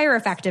entire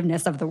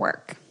effectiveness of the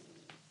work.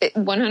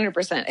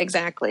 100%,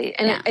 exactly.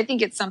 And I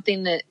think it's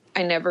something that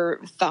I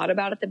never thought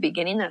about at the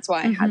beginning. That's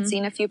why I had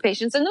seen a few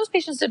patients, and those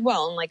patients did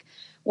well. And like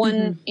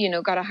one, you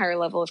know, got a higher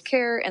level of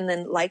care and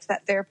then liked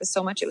that therapist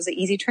so much. It was an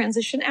easy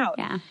transition out.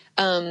 Yeah.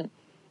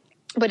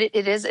 But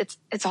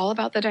it's all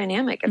about the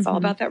dynamic. It's all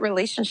about that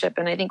relationship.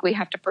 And I think we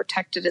have to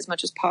protect it as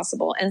much as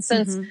possible. And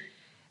since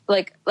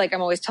like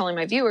I'm always telling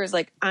my viewers,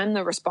 like I'm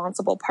the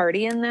responsible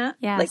party in that,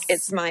 like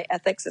it's my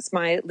ethics, it's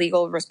my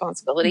legal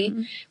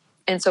responsibility.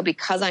 And so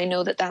because I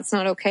know that that's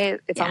not okay,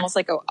 it's almost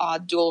like an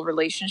odd dual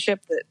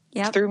relationship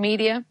that through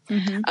media,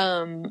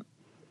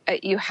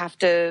 you have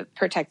to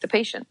protect the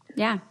patient.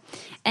 Yeah.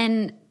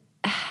 And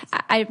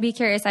I'd be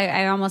curious.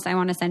 I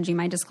want to send you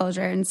my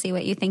disclosure and see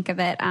what you think of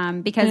it.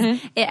 Because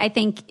I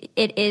think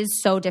it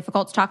is so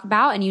difficult to talk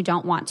about and you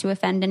don't want to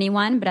offend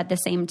anyone, but at the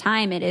same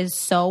time, it is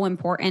so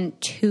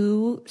important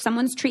to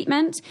someone's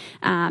treatment,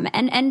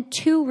 and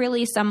to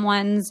really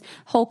someone's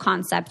whole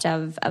concept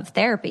of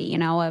therapy, you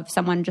know, of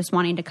someone just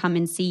wanting to come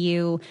and see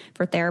you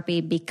for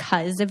therapy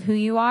because of who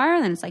you are.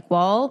 And it's like,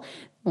 well,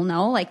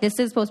 no, like this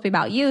is supposed to be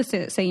about you.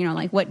 So, you know,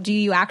 like what do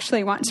you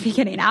actually want to be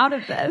getting out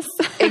of this?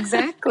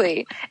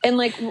 Exactly. And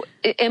like,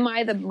 am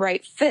I the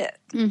right fit?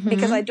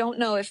 Because I don't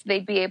know if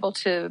they'd be able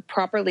to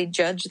properly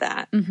judge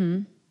that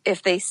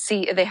if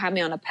they have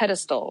me on a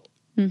pedestal,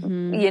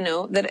 you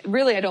know, that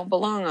really I don't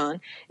belong on.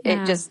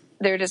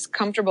 They're just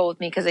comfortable with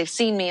me because they've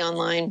seen me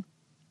online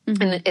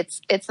and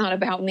it's not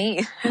about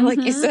me. Like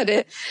you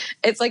said,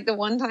 it's like the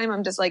one time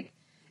I'm just like,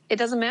 it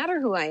doesn't matter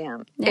who I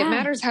am. Yeah. It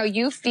matters how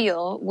you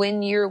feel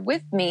when you're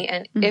with me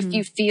and if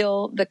you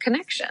feel the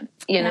connection,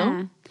 you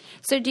know?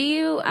 So do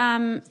you,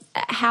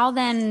 how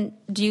then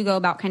do you go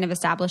about kind of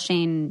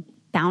establishing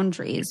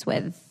boundaries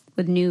with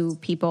new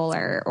people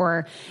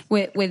or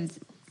with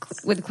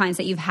clients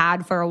that you've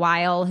had for a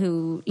while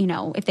who, you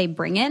know, if they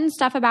bring in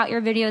stuff about your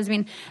videos? I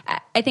mean,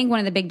 I think one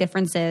of the big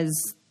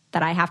differences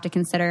that I have to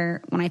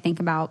consider when I think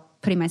about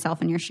putting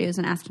myself in your shoes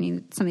and asking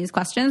you some of these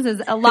questions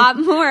is a lot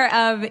more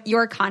of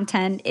your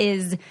content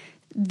is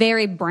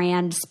very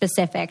brand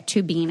specific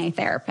to being a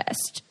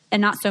therapist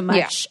and not so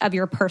much of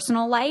your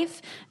personal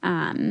life.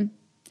 I'm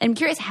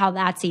curious how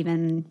that's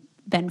even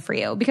been for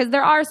you, because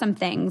there are some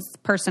things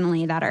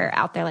personally that are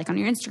out there, like on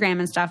your Instagram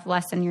and stuff,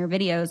 less in your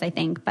videos, I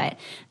think. But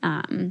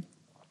I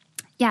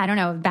don't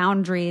know,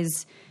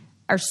 boundaries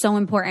are so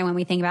important when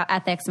we think about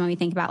ethics and when we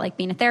think about like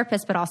being a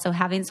therapist, but also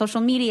having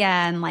social media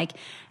and like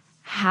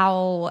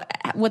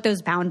what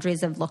those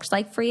boundaries have looked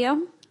like for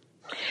you.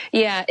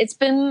 Yeah, it's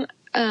been,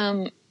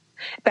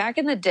 back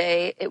in the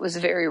day, it was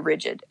very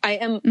rigid.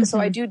 So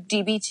I do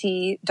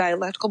DBT,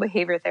 dialectical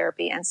behavior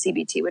therapy, and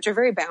CBT, which are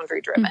very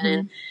boundary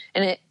driven.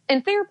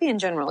 And therapy in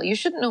general, you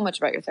shouldn't know much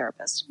about your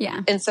therapist.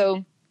 Yeah. And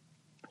so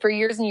for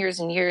years and years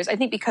and years, I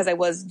think because I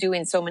was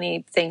doing so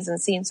many things and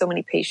seeing so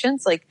many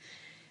patients, like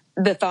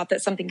the thought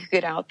that something could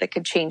get out that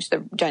could change the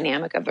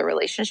dynamic of the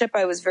relationship,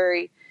 I was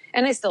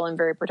and I still am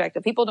very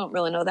protective. People don't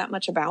really know that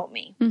much about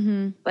me.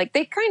 Like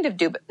they kind of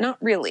do, but not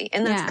really.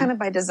 And that's kind of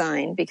by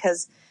design,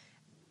 because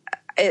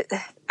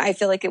I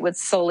feel like it would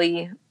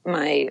sully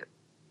my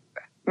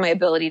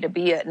ability to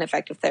be an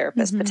effective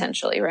therapist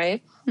potentially,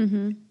 right?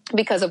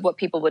 Because of what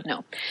people would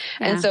know.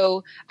 Yeah. And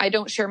so I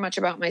don't share much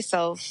about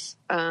myself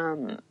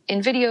in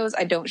videos.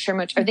 I don't share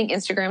much. I think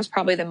Instagram is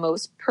probably the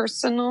most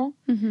personal.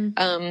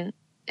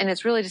 And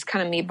it's really just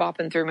kind of me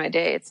bopping through my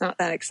day. It's not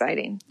that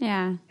exciting.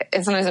 Yeah.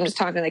 And sometimes I'm just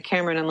talking to the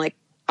camera and I'm like,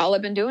 all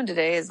I've been doing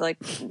today is like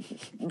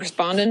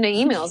responding to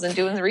emails and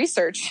doing the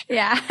research.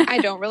 Yeah. I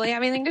don't really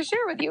have anything to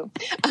share with you.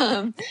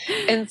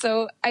 And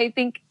so I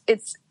think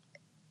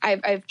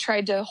I've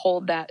tried to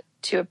hold that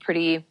to a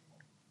pretty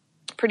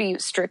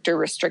strict or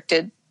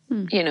restricted,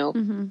 you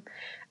know,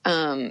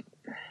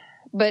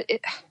 but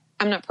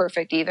I'm not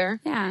perfect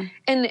either. Yeah.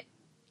 And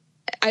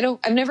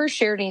I've never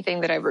shared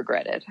anything that I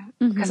regretted,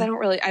 because I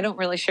don't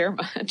really share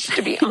much,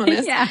 to be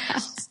honest. Yeah.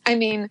 I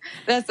mean,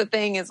 that's the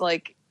thing is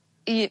like,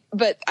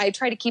 but I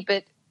try to keep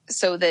it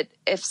so that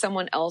if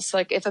someone else,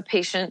 like if a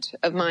patient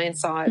of mine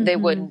saw it, they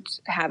wouldn't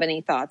have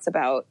any thoughts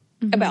about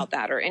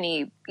that or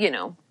any, you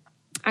know,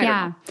 I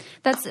don't know.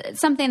 That's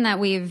something that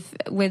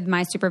with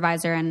my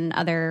supervisor and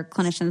other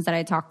clinicians that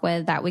I talk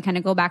with, that we kind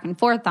of go back and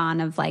forth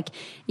on of like,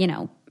 you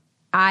know,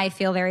 I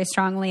feel very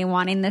strongly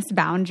wanting this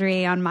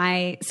boundary on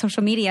my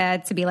social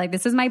media to be like,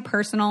 this is my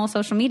personal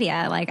social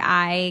media. Like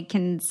I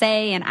can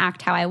say and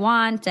act how I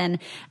want. And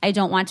I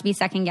don't want to be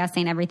second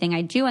guessing everything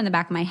I do in the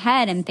back of my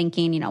head and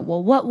thinking, you know,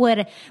 well, what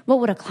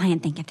would a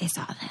client think if they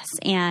saw this?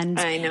 And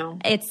I know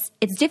it's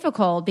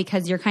difficult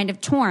because you're kind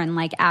of torn.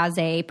 Like as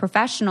a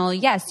professional,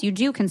 yes, you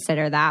do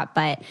consider that,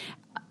 but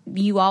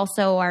you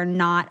also are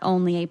not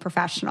only a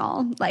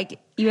professional,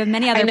 like you have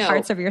many other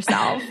parts of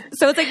yourself.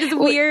 So it's like this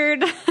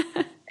weird...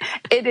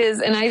 It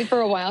is. And I, for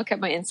a while, kept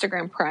my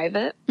Instagram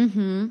private. But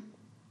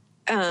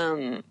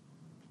then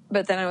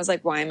I was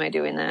like, why am I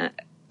doing that?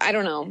 I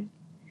don't know.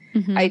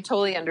 I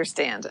totally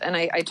understand. And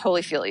I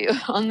totally feel you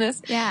on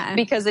this. Yeah.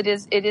 Because it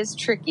is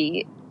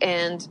tricky.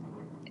 And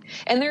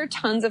there are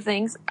tons of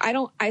things.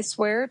 I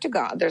swear to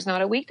God, there's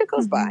not a week that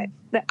goes by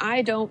that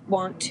I don't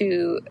want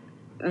to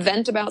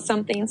vent about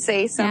something,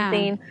 say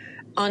something,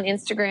 on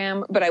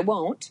Instagram, but I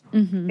won't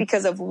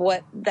because of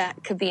what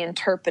that could be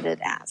interpreted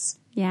as.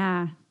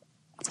 Yeah.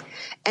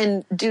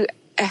 And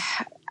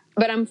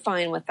but I'm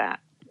fine with that.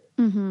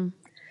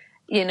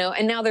 You know,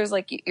 and now there's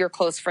like your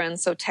close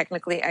friends. So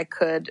technically I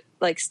could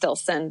like still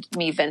send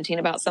me venting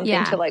about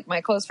something to like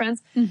my close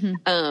friends.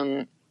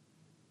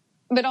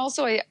 But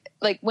also I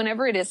like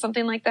whenever it is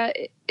something like that,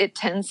 it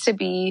tends to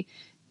be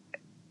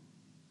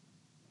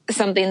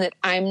something that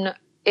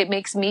it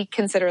makes me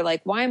consider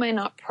like, why am I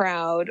not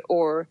proud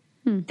or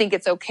think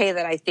it's okay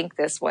that I think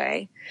this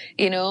way?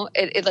 You know,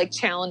 it like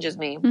challenges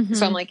me.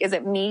 So I'm like, is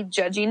it me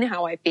judging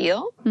how I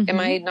feel? Am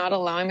I not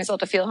allowing myself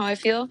to feel how I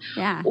feel?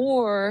 Yeah.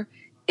 Or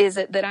is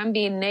it that I'm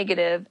being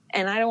negative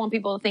and I don't want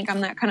people to think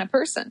I'm that kind of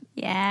person?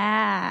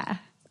 Yeah.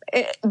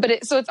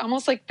 So it's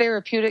almost like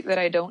therapeutic that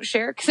I don't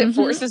share because it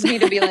forces me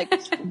to be like,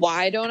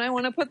 why don't I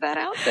want to put that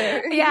out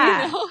there?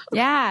 Yeah. You know?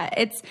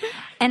 Yeah.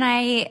 And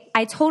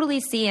I totally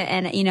see it.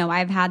 And, you know,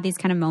 I've had these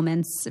kind of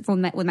moments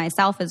with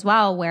myself as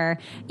well, where,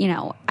 you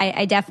know,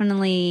 I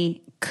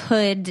definitely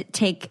could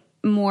take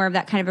more of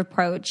that kind of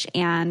approach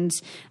and,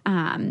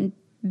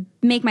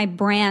 make my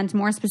brand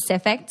more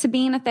specific to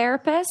being a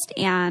therapist.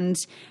 And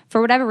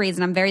for whatever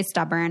reason, I'm very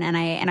stubborn and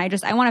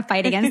I want to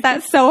fight against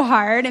that so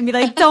hard and be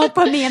like, don't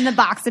put me in the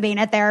box of being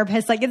a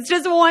therapist. Like it's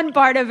just one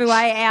part of who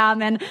I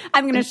am and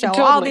I'm going to show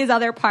all these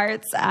other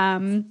parts.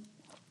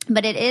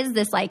 But it is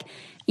this like,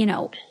 you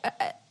know,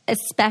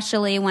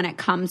 especially when it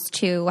comes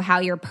to how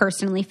you're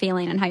personally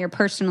feeling and how you're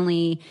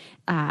personally,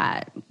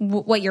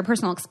 what your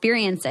personal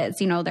experience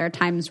is. You know, there are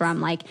times where I'm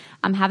like,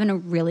 I'm having a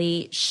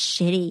really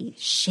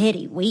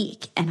shitty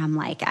week. And I'm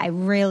like, I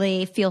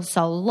really feel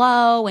so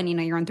low. And, you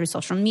know, you're on through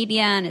social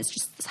media and it's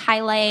just this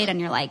highlight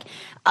and you're like,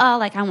 oh,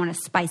 like I want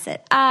to spice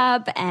it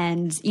up.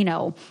 And, you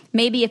know,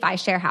 maybe if I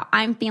share how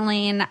I'm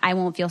feeling, I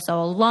won't feel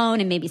so alone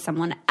and maybe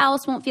someone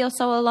else won't feel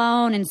so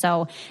alone. And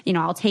so, you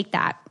know, I'll take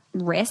that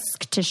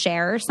risk to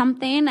share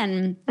something.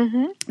 And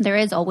there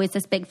is always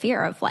this big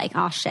fear of like,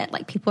 oh shit,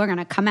 like people are going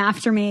to come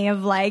after me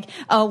of like,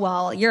 oh,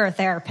 well, you're a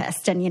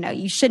therapist and, you know,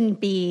 you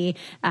shouldn't be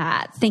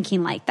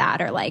thinking like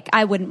that. Or like,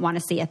 I wouldn't want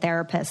to see a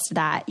therapist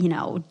that, you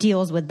know,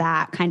 deals with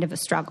that kind of a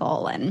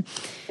struggle and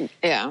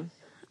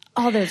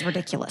all those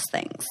ridiculous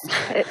things.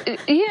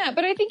 Yeah.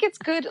 But I think it's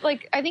good.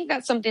 Like, I think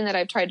that's something that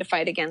I've tried to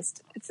fight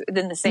against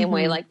in the same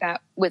way like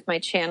that with my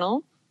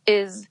channel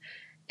is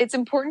it's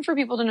important for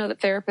people to know that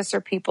therapists are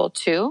people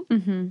too.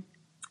 And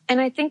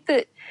I think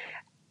that,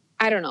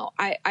 I don't know,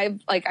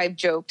 I've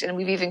joked and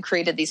we've even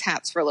created these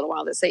hats for a little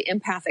while that say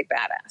empathic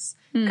badass.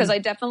 Cause I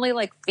definitely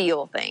like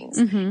feel things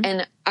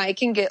and I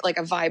can get like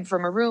a vibe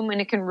from a room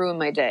and it can ruin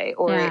my day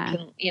or it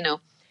can, you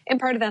know, and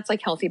part of that's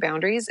like healthy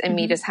boundaries and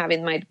me just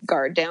having my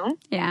guard down.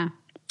 Yeah.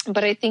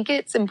 But I think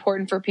it's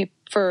important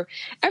for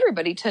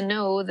everybody to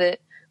know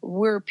that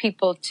we're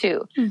people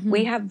too.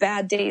 We have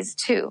bad days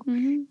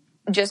too.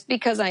 Just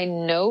because I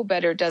know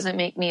better doesn't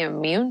make me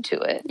immune to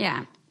it.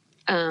 Yeah.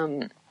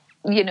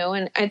 You know,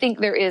 and I think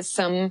there is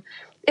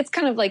it's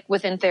kind of like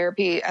within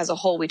therapy as a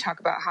whole, we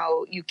talk about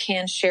how you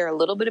can share a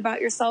little bit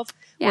about yourself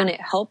when it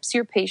helps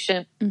your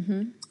patient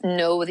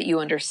know that you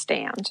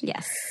understand.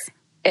 Yes.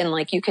 And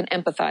like you can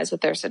empathize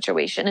with their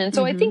situation. And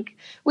so I think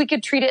we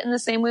could treat it in the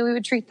same way we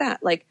would treat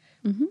that. Like,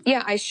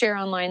 yeah, I share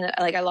online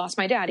that like I lost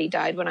my dad. He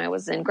died when I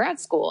was in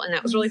grad school and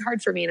that was really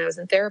hard for me. And I was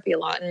in therapy a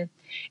lot and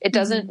it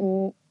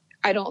doesn't,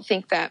 I don't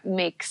think that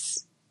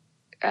makes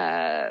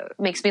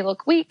me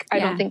look weak. I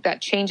don't think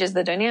that changes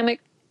the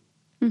dynamic.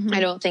 I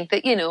don't think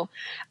that, you know,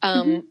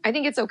 I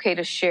think it's okay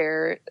to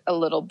share a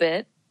little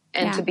bit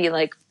and to be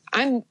like,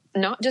 I'm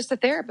not just a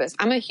therapist.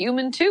 I'm a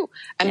human too.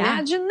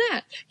 Imagine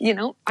that, you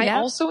know, I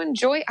also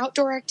enjoy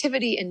outdoor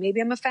activity and maybe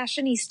I'm a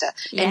fashionista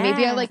and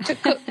maybe I like to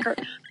cook or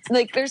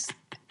like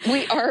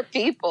we are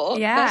people.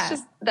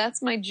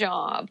 That's my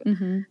job.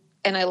 And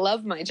I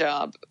love my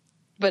job,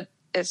 but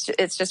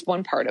it's just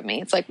one part of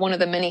me. It's like one of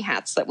the many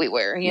hats that we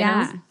wear, you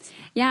know?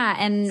 Yeah.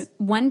 And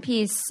one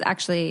piece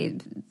actually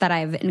that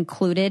I've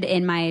included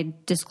in my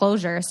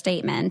disclosure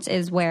statement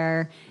is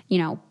where, you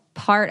know,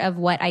 part of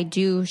what I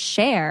do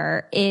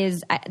share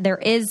is there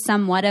is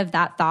somewhat of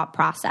that thought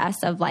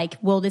process of like,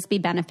 will this be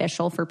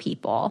beneficial for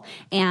people?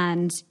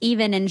 And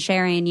even in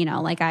sharing, you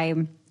know, like I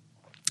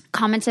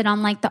commented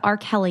on like the R.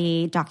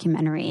 Kelly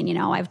documentary and, you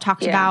know, I've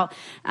talked about,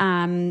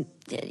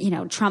 you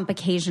know, Trump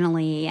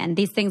occasionally and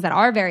these things that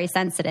are very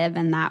sensitive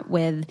and that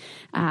with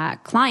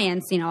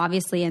clients, you know,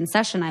 obviously in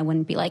session, I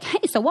wouldn't be like,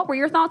 hey, so what were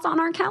your thoughts on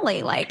R.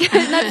 Kelly? Like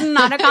that's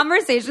not a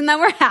conversation that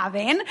we're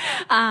having.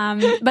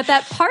 But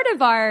that part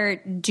of our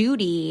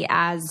duty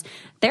as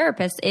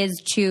therapists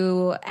is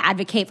to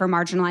advocate for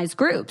marginalized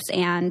groups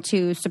and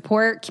to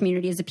support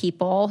communities of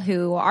people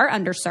who are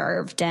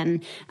underserved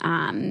and,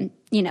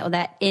 you know,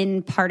 that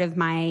in part of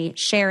my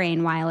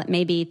sharing, while it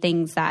may be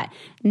things that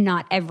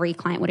not every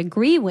client would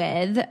agree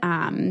with,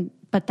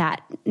 but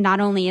that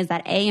not only is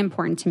that A,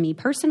 important to me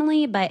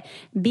personally, but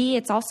B,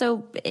 it's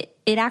also,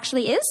 it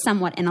actually is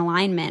somewhat in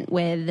alignment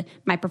with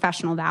my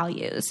professional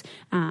values.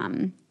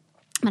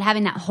 But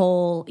having that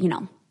whole, you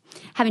know,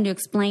 having to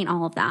explain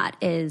all of that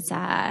is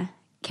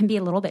can be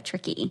a little bit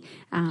tricky.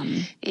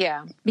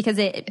 Yeah. Because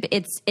it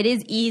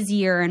is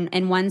easier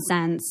in one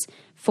sense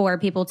for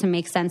people to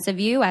make sense of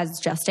you as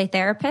just a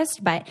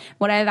therapist. But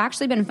what I've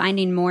actually been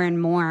finding more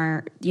and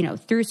more,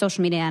 through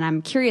social media, and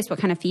I'm curious what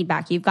kind of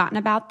feedback you've gotten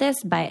about this,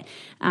 but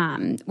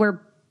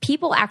where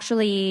people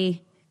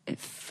actually,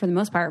 for the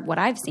most part, what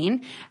I've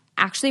seen,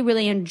 actually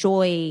really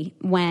enjoy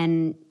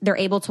when they're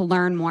able to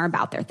learn more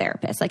about their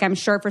therapist. Like, I'm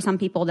sure for some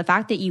people, the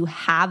fact that you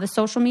have a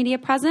social media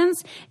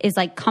presence is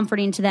like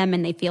comforting to them,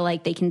 and they feel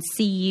like they can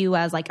see you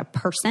as like a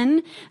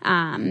person.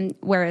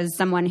 Whereas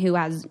someone who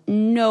has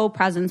no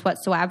presence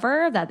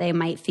whatsoever, that they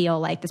might feel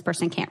like this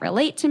person can't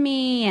relate to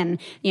me, and,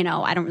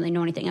 I don't really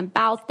know anything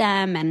about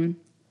them. And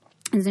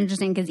it's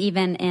interesting because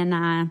even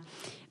in,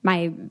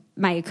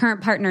 my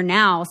current partner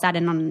now sat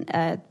in on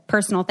a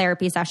personal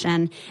therapy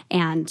session,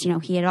 and,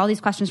 he had all these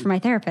questions for my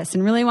therapist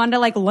and really wanted to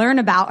like learn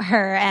about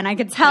her. And I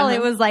could tell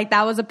it was like,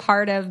 that was a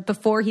part of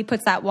before he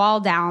puts that wall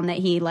down, that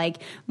he like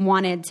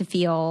wanted to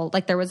feel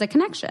like there was a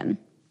connection.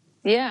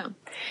 Yeah.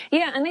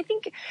 Yeah. And I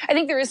think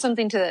there is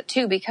something to that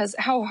too, because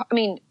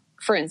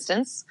for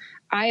instance,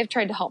 I have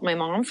tried to help my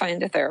mom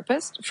find a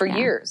therapist for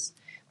years.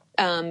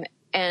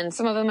 And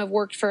some of them have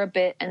worked for a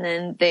bit and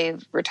then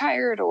they've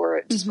retired, or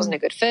it just wasn't a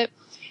good fit.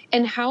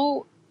 And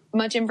how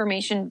much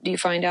information do you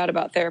find out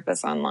about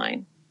therapists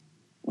online?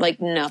 Like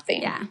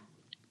nothing. Yeah.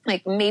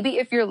 Like maybe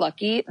if you're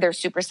lucky, they're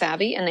super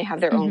savvy and they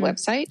have their own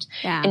website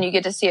and you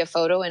get to see a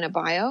photo and a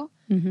bio,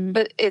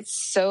 but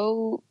it's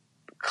so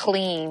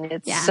clean.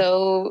 It's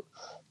so,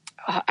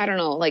 I don't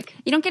know, like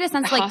you don't get a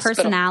sense of like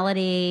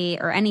personality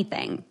or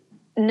anything.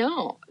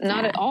 No,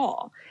 not at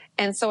all.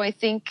 And so I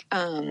think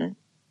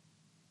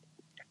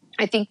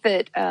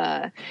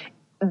that,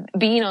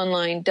 being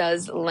online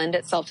does lend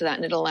itself to that,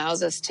 and it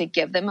allows us to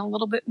give them a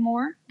little bit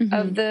more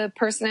of the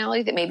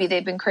personality that maybe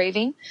they've been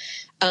craving.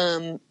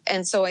 And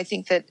so I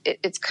think that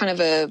it's kind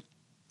of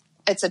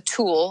it's a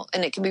tool,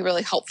 and it can be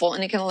really helpful,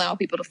 and it can allow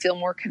people to feel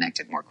more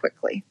connected more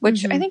quickly,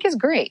 which I think is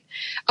great.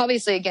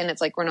 Obviously, again, it's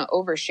like we're not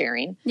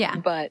oversharing,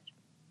 but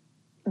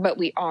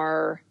we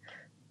are,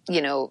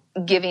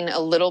 giving a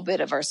little bit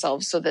of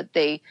ourselves so that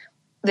they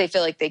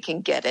feel like they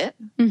can get it.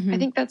 I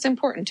think that's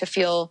important to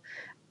feel.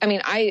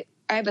 I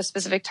have a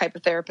specific type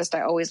of therapist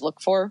I always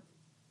look for.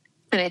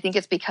 And I think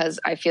it's because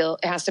I feel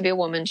it has to be a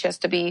woman. She has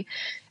to be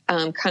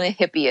kind of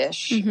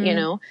hippie-ish,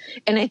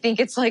 And I think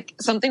it's like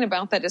something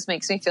about that just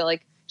makes me feel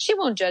like she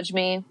won't judge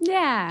me.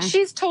 Yeah.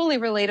 She's totally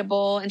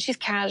relatable and she's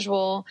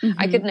casual.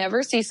 I could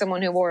never see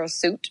someone who wore a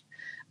suit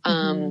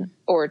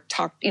or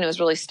talked, is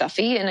really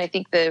stuffy. And I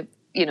think that,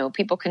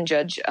 people can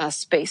judge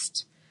us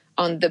based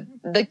on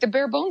the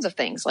bare bones of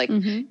things, like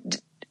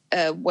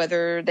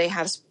whether they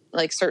have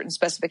like certain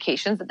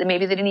specifications that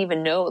maybe they didn't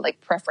even know, like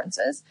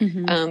preferences.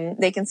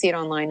 They can see it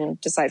online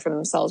and decide for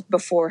themselves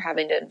before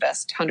having to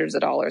invest hundreds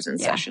of dollars in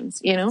sessions,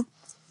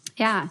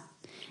 Yeah.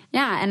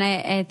 Yeah. And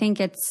I think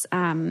it's,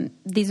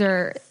 these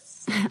are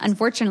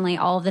unfortunately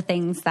all of the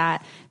things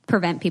that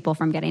prevent people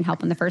from getting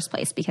help in the first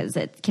place, because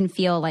it can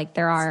feel like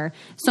there are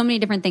so many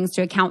different things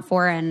to account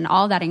for, and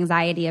all that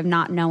anxiety of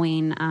not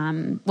knowing,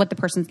 what the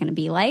person's going to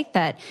be like,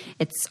 that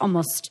it's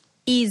almost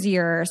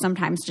easier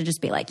sometimes to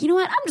just be like, you know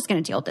what, I'm just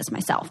going to deal with this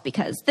myself,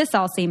 because this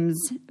all seems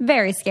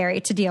very scary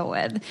to deal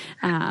with.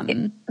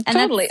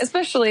 Totally.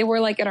 Especially we're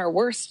like at our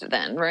worst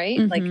then, right?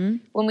 Like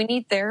when we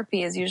need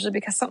therapy is usually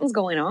because something's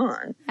going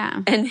on.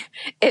 Yeah. And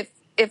if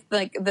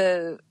like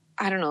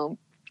I don't know,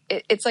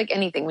 it's like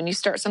anything. When you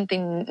start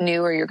something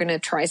new, or you're going to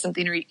try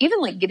something, or even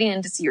like getting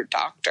in to see your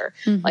doctor,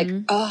 like,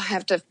 I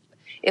have to,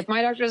 if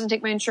my doctor doesn't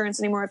take my insurance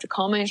anymore, I have to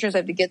call my insurance. I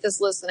have to get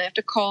this list, and I have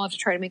to call. I have to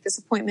try to make this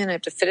appointment. I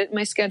have to fit it in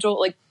my schedule.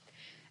 Like,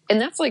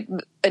 and that's like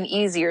an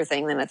easier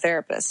thing than a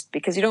therapist,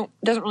 because it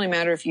doesn't really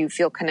matter if you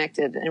feel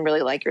connected and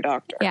really like your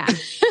doctor. Yeah.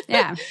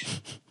 Yeah.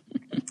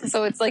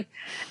 So it's like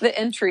the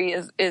entry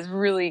is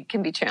really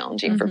can be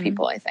challenging for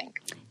people, I think.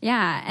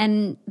 Yeah.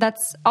 And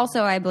that's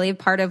also, I believe,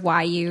 part of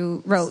why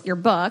you wrote your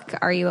book,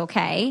 Are You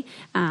Okay?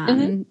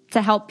 To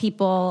help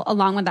people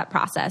along with that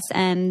process.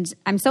 And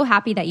I'm so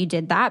happy that you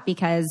did that,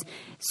 because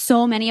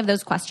so many of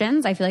those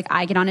questions I feel like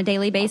I get on a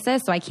daily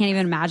basis. So I can't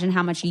even imagine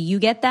how much you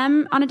get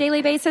them on a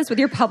daily basis, with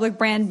your public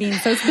brand being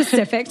so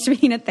specific to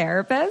being a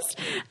therapist.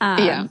 So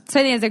I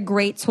think it's a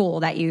great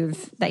tool that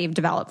you've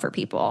developed for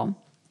people.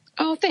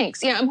 Oh,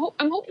 thanks. Yeah,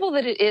 I'm hopeful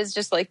that it is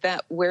just like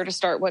that, where to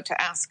start, what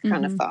to ask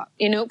kind of thought,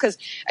 because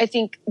I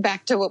think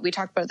back to what we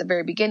talked about at the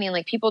very beginning,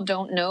 like people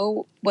don't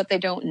know what they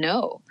don't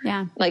know.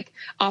 Yeah. Like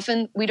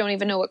often we don't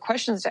even know what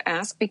questions to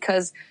ask,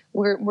 because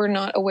we're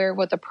not aware of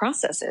what the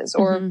process is,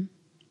 or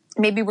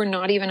maybe we're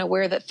not even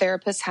aware that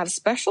therapists have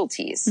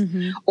specialties,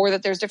 or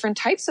that there's different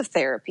types of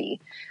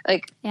therapy.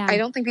 Like, I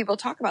don't think people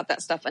talk about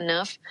that stuff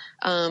enough.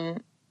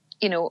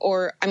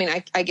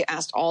 I get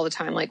asked all the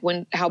time, like,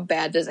 how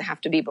bad does it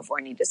have to be before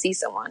I need to see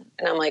someone?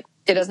 And I'm like,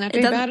 it doesn't have to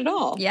be bad at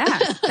all. Yeah.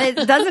 It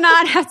does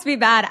not have to be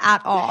bad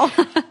at all.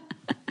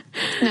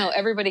 No,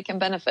 everybody can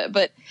benefit.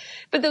 But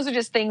those are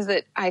just things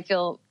that I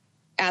feel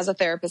as a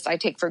therapist, I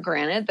take for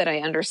granted, that I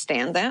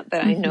understand that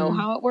I know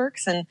how it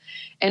works,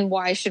 and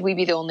why should we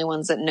be the only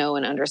ones that know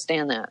and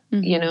understand that,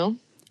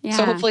 Yeah.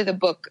 So hopefully the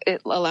book,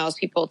 it allows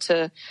people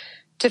to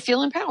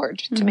feel empowered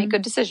to make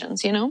good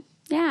decisions, you know?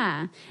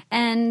 Yeah.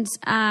 And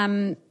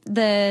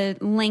the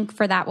link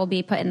for that will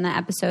be put in the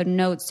episode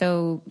notes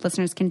so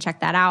listeners can check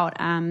that out.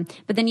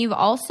 But then you've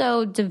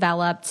also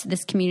developed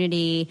this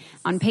community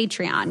on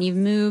Patreon. You've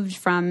moved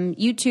from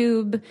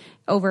YouTube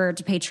over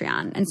to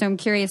Patreon. And so I'm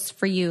curious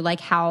for you,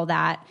 like how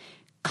that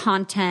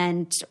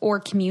content or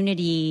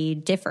community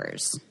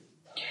differs.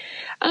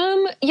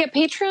 Yeah,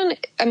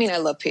 Patreon. I mean, I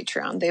love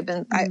Patreon. They've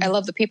been, I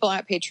love the people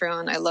at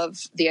Patreon. I love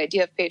the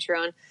idea of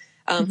Patreon.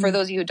 For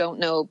those of you who don't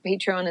know,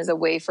 Patreon is a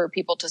way for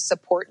people to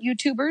support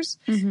YouTubers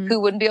who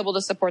wouldn't be able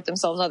to support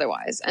themselves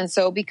otherwise. And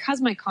so because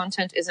my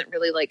content isn't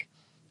really like,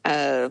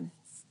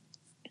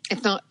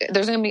 it's not,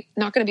 there's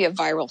not going to be a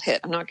viral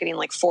hit. I'm not getting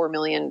like 4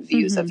 million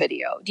views a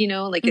video, you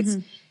know, like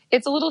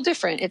it's a little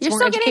different. It's You're more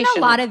still getting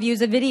educational. a lot of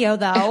views a video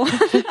though.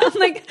 I'm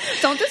like,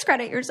 don't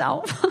discredit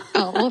yourself.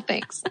 Oh, well,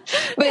 thanks.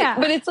 But,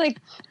 but it's like,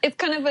 it's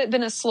kind of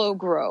been a slow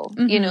grow,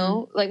 you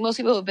know, like most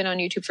people who have been on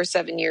YouTube for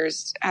 7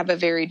 years have a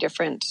very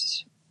different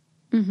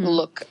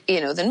look, you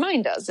know, than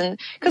mine does. And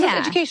because it's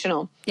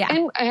educational. Yeah.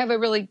 And I have a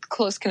really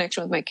close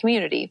connection with my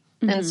community.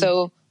 And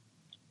so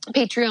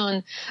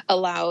Patreon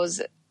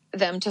allows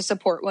them to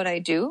support what I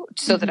do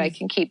so that I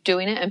can keep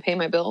doing it and pay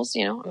my bills,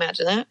 you know,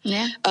 imagine that.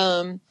 Yeah.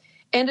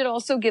 And it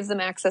also gives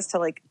them access to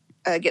like,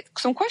 get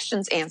some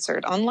questions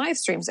answered on live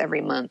streams every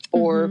month,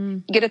 or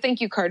get a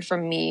thank you card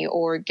from me,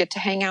 or get to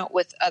hang out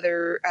with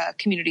other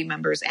community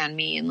members and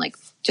me and like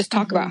just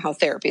talk about how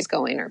therapy is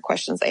going or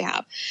questions they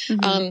have.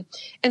 And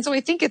so I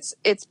think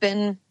it's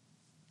been,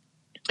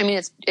 I mean,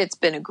 it's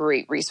been a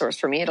great resource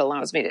for me. It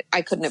allows me to,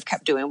 I couldn't have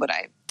kept doing what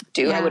I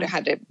do. Yeah. I would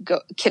have had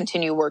to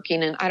continue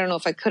working, and I don't know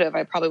if I could have,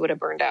 I probably would have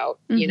burned out,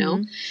 you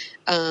know?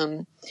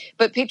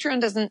 But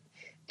Patreon doesn't,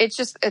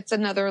 it's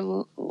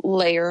another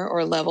layer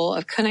or level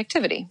of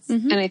connectivity.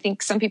 And I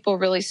think some people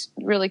really,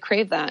 really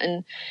crave that.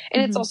 And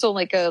it's also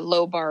like a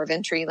low bar of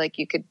entry. Like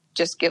you could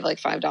just give like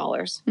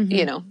 $5,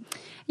 you know?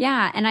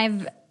 Yeah. And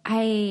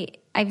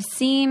I've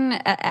seen,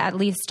 at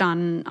least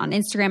on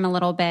Instagram a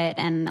little bit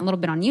and a little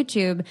bit on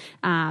YouTube,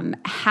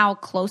 how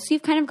close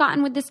you've kind of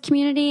gotten with this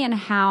community, and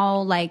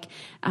how like,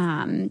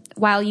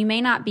 while you may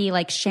not be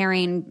like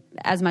sharing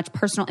as much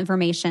personal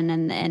information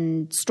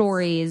and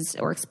stories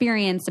or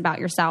experience about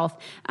yourself,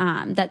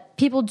 that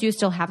people do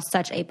still have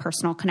such a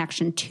personal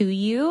connection to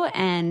you,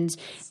 and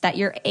that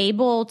you're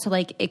able to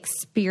like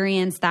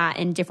experience that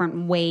in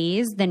different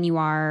ways than you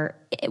are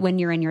when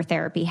you're in your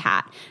therapy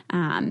hat.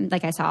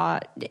 Like I saw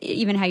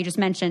even how you just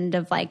mentioned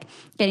of like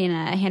getting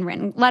a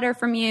handwritten letter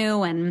from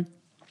you, and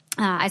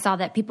I saw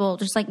that people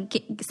just like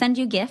send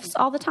you gifts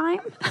all the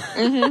time.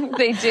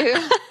 They do.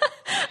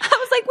 I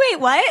was like, wait,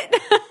 what?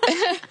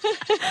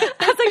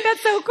 I was like,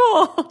 that's so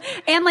cool.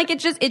 And like,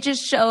 it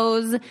just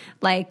shows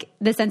like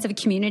the sense of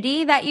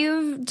community that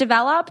you've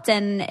developed.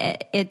 And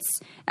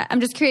I'm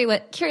just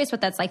curious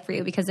what that's like for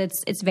you, because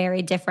it's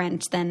very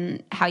different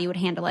than how you would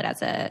handle it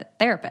as a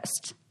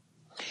therapist.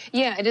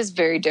 Yeah, it is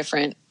very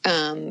different.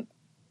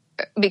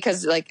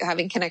 Because like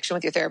having connection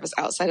with your therapist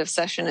outside of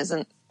session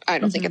I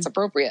don't think it's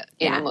appropriate,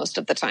 you know, most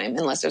of the time,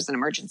 unless there's an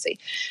emergency.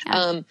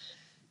 Yeah.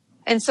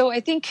 And so I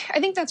think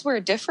that's where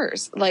it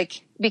differs.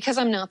 Like, because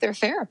I'm not their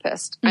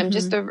therapist, I'm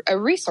just a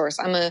resource.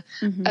 I'm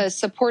a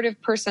supportive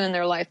person in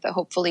their life that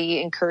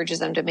hopefully encourages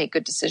them to make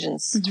good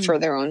decisions for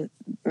their own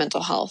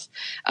mental health.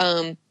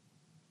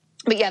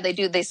 But yeah,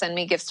 they send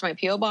me gifts to my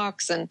PO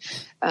box, and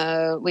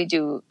we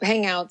do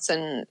hangouts,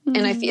 and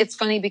it's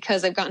funny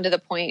because I've gotten to the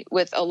point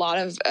with a lot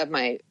of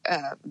my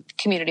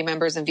community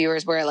members and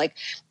viewers where like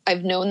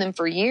I've known them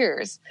for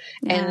years,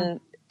 and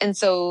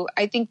so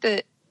I think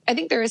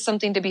there is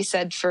something to be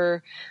said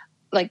for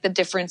like the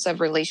difference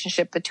of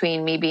relationship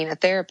between me being a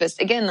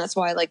therapist. Again, that's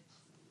why like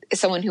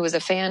someone who was a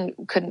fan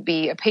couldn't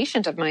be a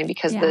patient of mine,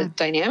 because the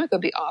dynamic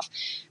would be off.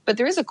 But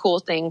there is a cool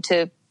thing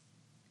to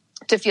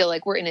feel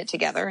like we're in it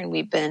together, and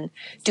we've been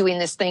doing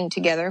this thing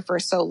together for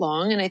so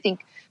long. And I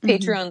think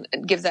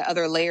Patreon gives that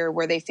other layer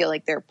where they feel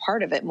like they're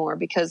part of it more,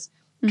 because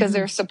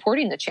they're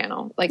supporting the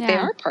channel. Like they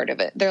are part of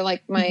it. They're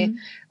like my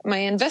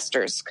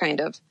investors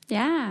kind of.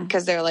 Yeah.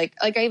 Because they're like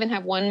I even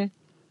have one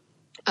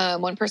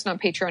person on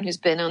Patreon who's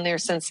been on there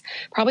since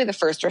probably the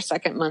first or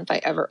second month I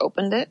ever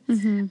opened it,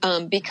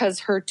 because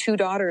her 2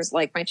 daughters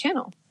like my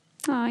channel.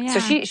 Oh, yeah.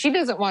 So she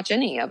doesn't watch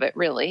any of it,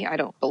 really. I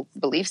don't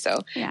believe so.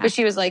 Yeah. But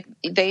she was like,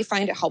 they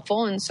find it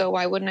helpful, and so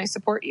why wouldn't I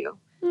support you?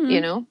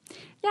 You know?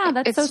 Yeah,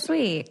 that's so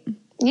sweet.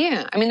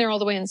 Yeah. I mean, they're all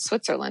the way in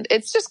Switzerland.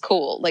 It's just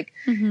cool. Like,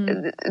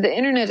 the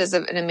internet is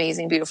an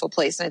amazing, beautiful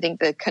place, and I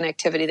think the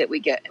connectivity that we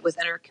get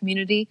within our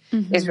community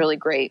is really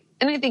great.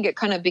 And I think it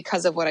kind of,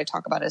 because of what I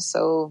talk about, is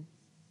so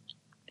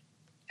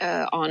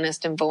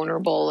honest and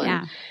vulnerable,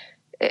 and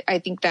I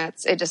think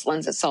it just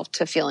lends itself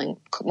to feeling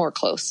more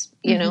close,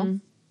 you know?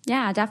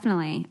 Yeah,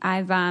 definitely.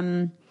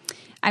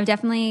 I've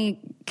definitely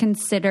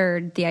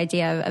considered the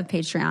idea of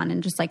Patreon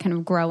and just like kind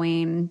of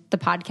growing the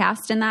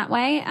podcast in that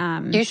way.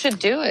 You should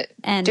do it.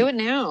 And do it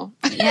now.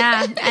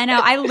 Yeah, I know.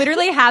 I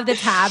literally have the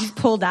tabs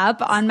pulled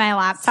up on my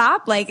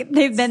laptop. Like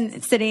they've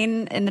been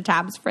sitting in the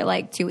tabs for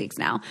like 2 weeks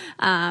now.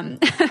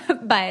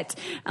 But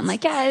I'm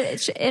like, yeah,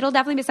 it'll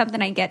definitely be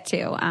something I get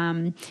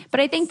to. But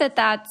I think that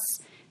that's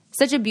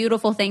such a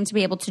beautiful thing to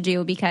be able to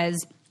do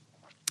because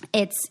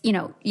it's,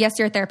 yes,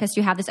 you're a therapist,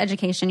 you have this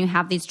education, you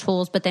have these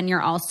tools, but then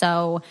you're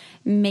also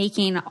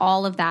making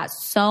all of that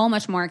so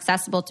much more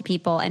accessible to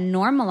people and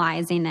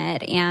normalizing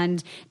it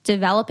and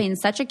developing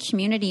such a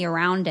community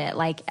around it.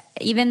 Like,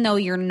 even though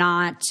you're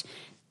not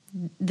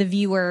the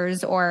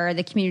viewers or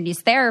the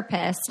community's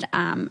therapist,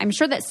 I'm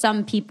sure that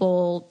some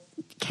people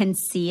can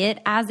see it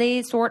as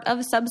a sort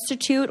of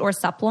substitute or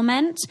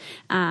supplement.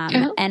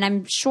 And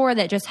I'm sure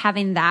that just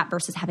having that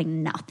versus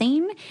having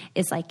nothing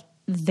is like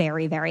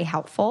very, very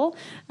helpful.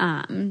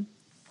 And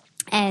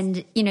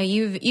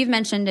you've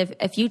mentioned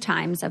a few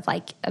times of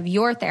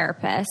your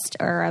therapist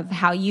or of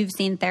how you've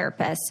seen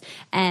therapists,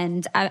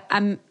 and I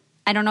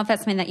don't know if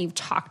that's something that you've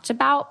talked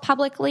about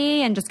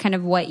publicly and just kind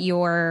of what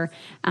your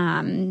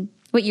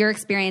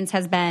experience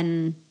has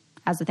been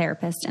as a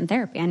therapist in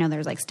therapy. I know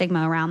there's like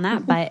stigma around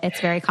that, but it's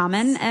very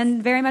common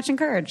and very much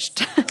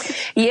encouraged.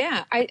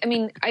 Yeah. I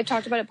mean, I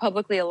talked about it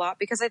publicly a lot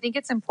because I think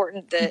it's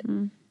important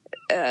that,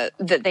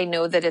 that they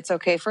know that it's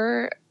okay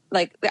for,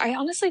 like, I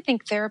honestly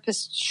think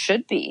therapists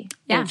should be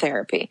in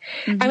therapy.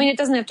 I mean, it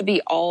doesn't have to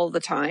be all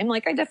the time.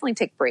 Like, I definitely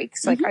take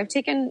breaks. Like, I've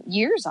taken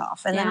years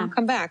off and then I'll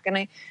come back.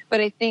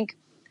 But I think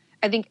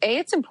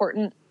it's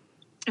important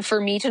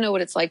for me to know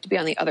what it's like to be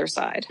on the other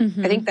side.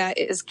 I think that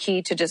is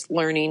key to just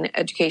learning,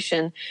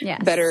 education,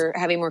 better,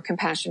 having more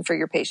compassion for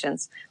your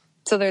patients.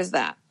 So there's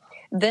that.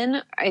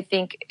 Then I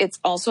think it's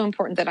also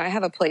important that I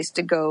have a place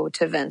to go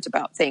to vent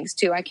about things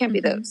too. I can't be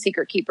the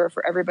secret keeper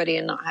for everybody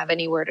and not have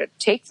anywhere to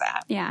take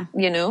that. Yeah.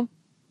 Yeah.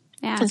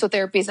 And so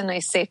therapy is a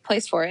nice, safe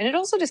place for it. And it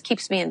also just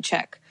keeps me in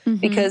check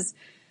because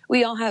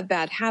we all have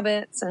bad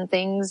habits and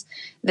things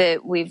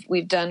that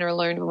we've done or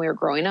learned when we were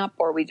growing up,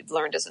 or we've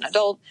learned as an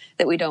adult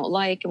that we don't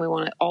like and we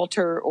want to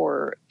alter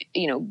or,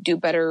 do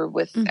better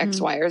with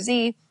X, Y, or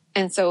Z.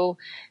 And so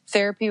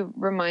therapy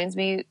reminds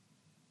me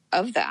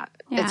of that.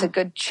 Yeah. It's a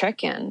good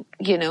check-in,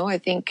 I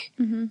think,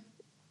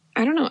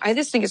 I don't know. I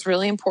just think it's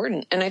really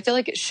important. And I feel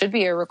like it should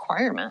be a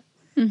requirement.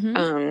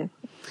 I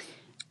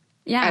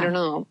don't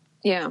know.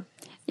 Yeah.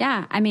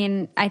 Yeah. I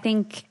mean, I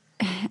think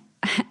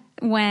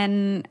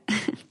when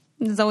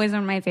this is always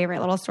one of my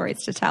favorite little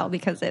stories to tell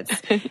because it's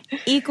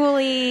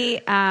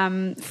equally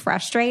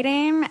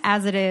frustrating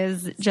as it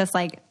is just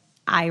like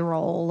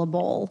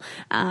eye-rollable,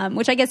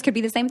 which I guess could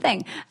be the same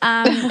thing.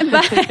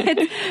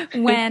 But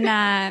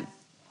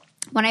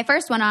when I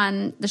first went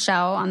on the show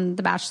on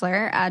The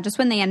Bachelor, just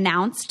when they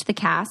announced the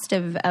cast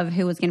of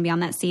who was going to be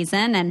on that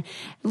season, and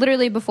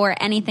literally before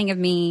anything of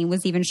me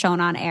was even shown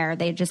on air,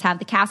 they just had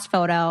the cast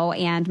photo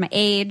and my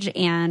age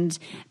and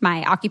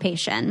my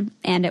occupation,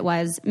 and it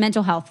was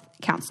mental health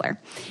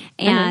counselor.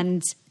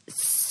 And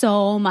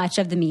so much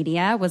of the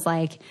media was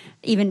like,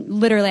 even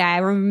literally, I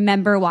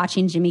remember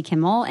watching Jimmy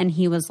Kimmel and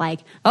he was like,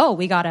 oh,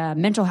 we got a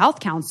mental health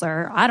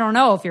counselor. I don't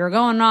know if you're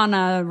going on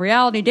a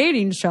reality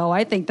dating show.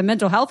 I think the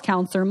mental health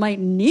counselor might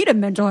need a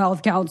mental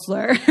health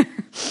counselor.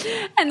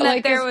 And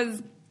that there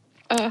was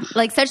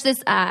like such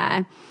this,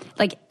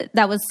 like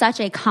that was such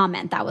a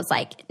comment that was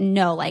like,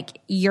 no, like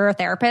you're a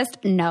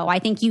therapist. No, I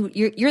think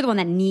you're the one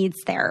that needs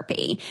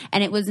therapy.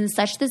 And it was in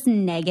such this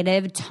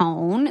negative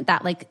tone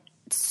that like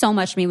so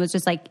much of me was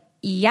just like,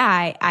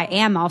 yeah, I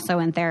am also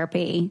in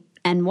therapy.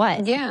 And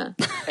what? Yeah.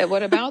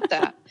 What about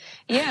that?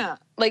 Yeah.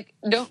 Like,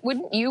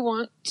 wouldn't you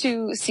want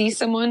to see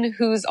someone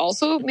who's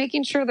also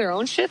making sure their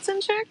own shit's in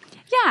check?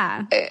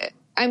 Yeah.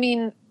 I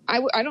mean, I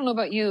don't know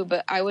about you,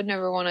 but I would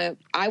never want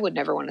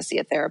to see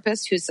a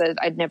therapist who said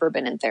I'd never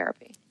been in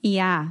therapy.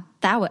 Yeah.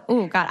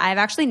 Oh God. I've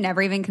actually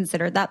never even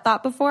considered that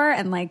thought before.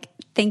 And like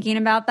thinking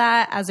about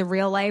that as a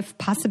real life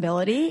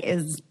possibility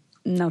is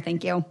no,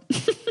 thank you.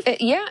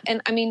 Yeah.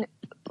 And I mean,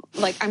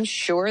 like, I'm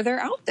sure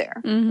they're out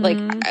there, like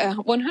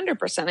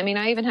 100%. I mean,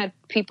 I even had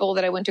people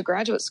that I went to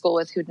graduate school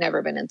with who'd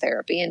never been in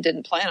therapy and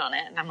didn't plan on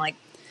it. And I'm like,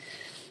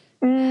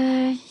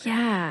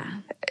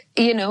 yeah,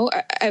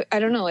 I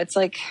don't know. It's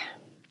like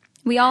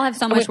we all have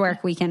so much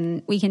work we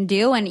can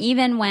do. And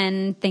even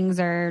when things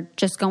are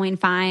just going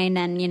fine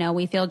and,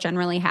 we feel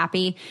generally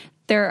happy,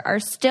 there are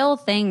still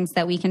things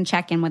that we can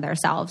check in with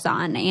ourselves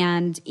on.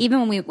 And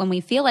even when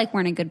we feel like we're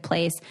in a good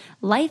place,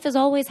 life is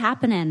always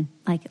happening.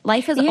 Like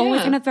life is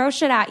always going to throw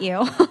shit at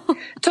you.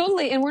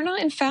 Totally. And we're not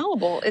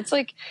infallible. It's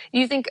like,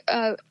 you think,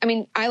 I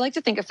mean, I like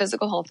to think of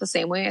physical health the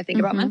same way I think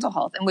about mental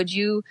health. And would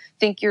you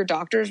think your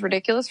doctor is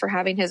ridiculous for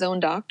having his own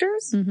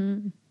doctors?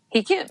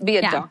 He can't be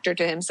a doctor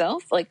to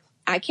himself. Like,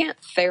 I can't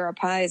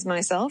therapize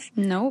myself.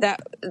 No,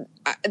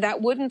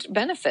 that wouldn't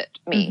benefit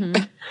me.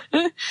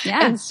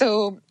 And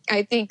so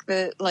I think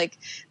that like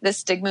the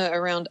stigma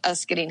around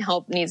us getting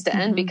help needs to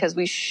end because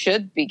we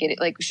should be getting,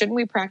 like, shouldn't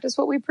we practice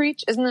what we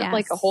preach? Isn't that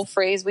like a whole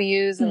phrase we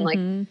use? And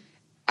like,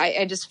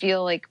 I just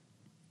feel like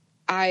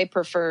I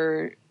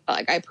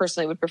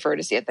personally would prefer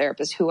to see a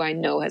therapist who I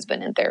know has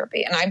been in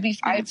therapy. And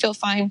I'd feel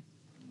fine.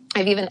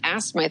 I've even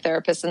asked my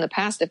therapist in the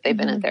past if they've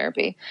been in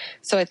therapy.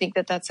 So I think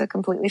that that's a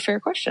completely fair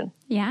question.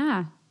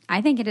 Yeah,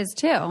 I think it is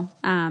too.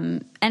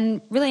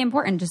 And really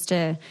important just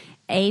to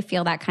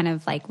feel that kind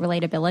of like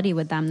relatability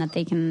with them, that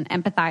they can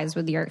empathize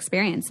with your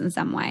experience in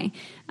some way.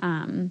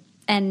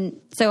 And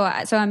so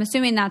I'm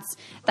assuming that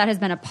has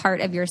been a part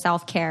of your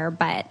self-care,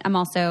 but I'm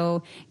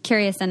also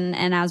curious, and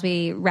as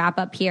we wrap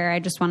up here, I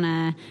just want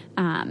to,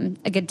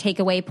 a good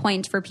takeaway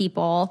point for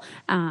people,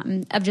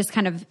 of just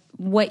kind of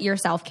what your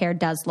self-care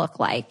does look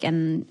like.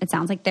 And it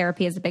sounds like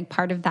therapy is a big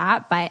part of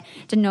that, but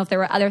didn't know if there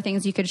were other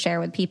things you could share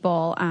with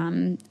people,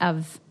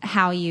 of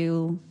how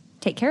you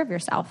take care of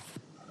yourself.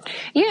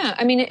 Yeah.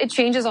 I mean, it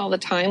changes all the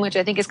time, which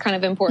I think is kind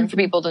of important for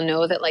people to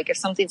know that, like, if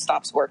something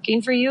stops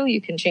working for you, you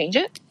can change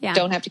it. Yeah.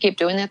 Don't have to keep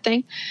doing that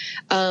thing.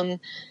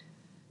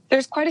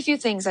 There's quite a few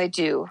things I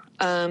do.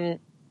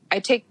 I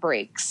take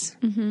breaks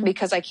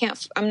because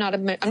I'm not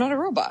a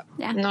robot.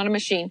 Yeah. I'm not a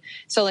machine.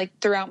 So like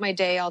throughout my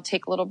day, I'll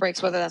take little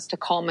breaks, whether that's to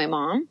call my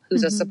mom,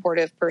 who's a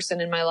supportive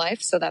person in my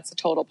life. So that's a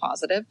total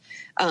positive.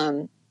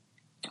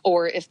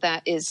 Or if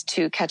that is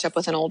to catch up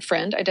with an old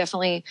friend. I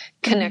definitely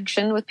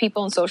connection with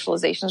people and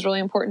socialization is really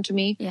important to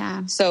me.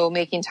 Yeah. So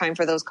making time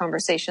for those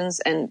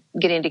conversations and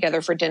getting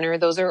together for dinner,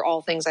 those are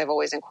all things I've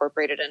always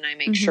incorporated, and I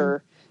make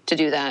sure to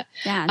do that.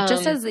 Yeah.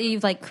 Just as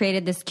you've like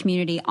created this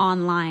community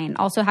online,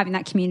 also having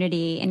that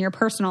community in your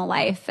personal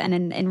life and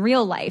in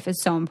real life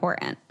is so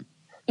important.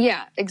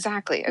 Yeah,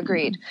 exactly.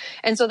 Agreed.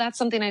 And so that's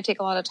something I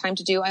take a lot of time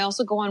to do. I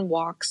also go on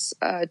walks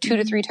 2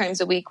 to 3 times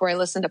a week where I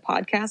listen to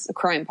podcasts,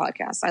 crime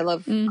podcasts. I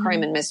love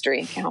crime and mystery.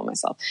 Can't help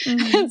myself.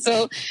 And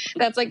so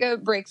that's like a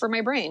break for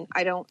my brain.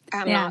 I'm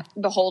not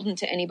beholden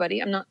to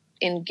anybody. I'm not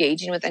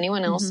engaging with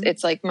anyone else.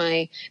 It's like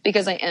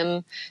because I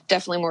am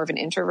definitely more of an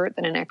introvert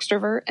than an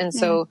extrovert. And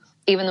so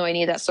even though I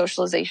need that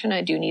socialization,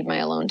 I do need my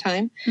alone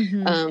time.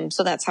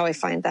 So that's how I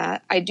find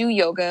that. I do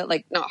yoga,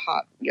 like not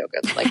hot yoga,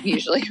 like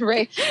usually,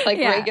 right? Like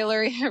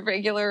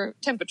regular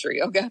temperature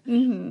yoga.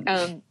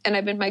 And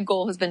my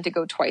goal has been to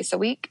go twice a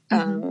week.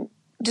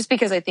 Just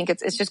because I think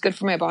it's just good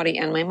for my body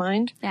and my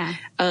mind. Yeah.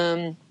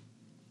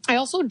 I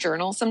also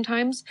journal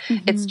sometimes.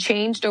 It's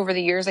changed over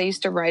the years. I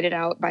used to write it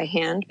out by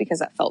hand because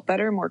that felt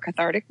better, more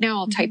cathartic. Now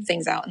I'll type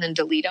things out and then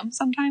delete them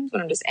sometimes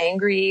when I'm just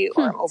angry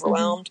or I'm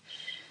overwhelmed.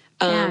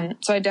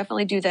 So I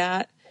definitely do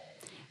that.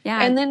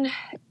 Yeah. And then,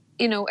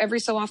 every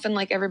so often,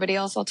 like everybody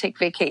else, I'll take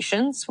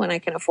vacations when I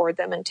can afford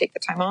them and take the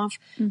time off,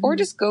 or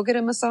just go get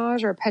a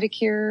massage or a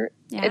pedicure.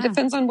 Yeah. It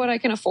depends on what I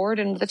can afford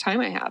and the time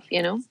I have,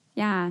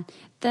 Yeah.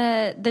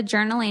 The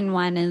journaling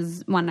one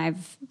is one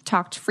I've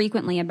talked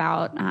frequently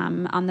about,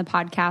 on the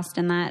podcast,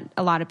 and that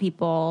a lot of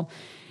people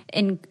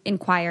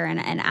inquire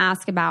and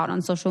ask about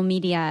on social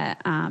media,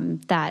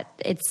 that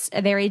it's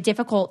a very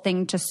difficult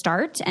thing to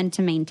start and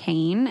to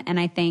maintain. And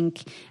I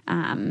think,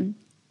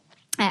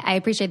 I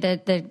appreciate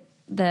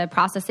the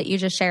process that you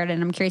just shared.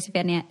 And I'm curious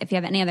if you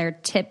have any other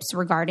tips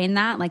regarding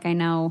that. Like, I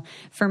know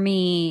for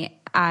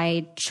me,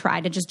 I try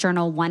to just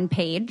journal one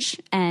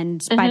page, and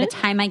by the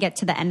time I get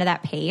to the end of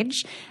that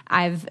page,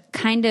 I've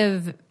kind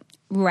of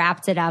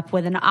wrapped it up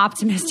with an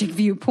optimistic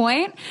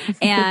viewpoint.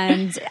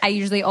 And I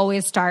usually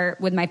always start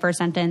with my first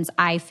sentence,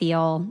 I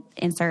feel,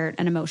 insert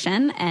an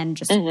emotion, and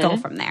just go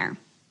from there.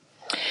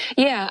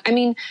 Yeah. I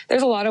mean,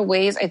 there's a lot of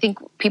ways. I think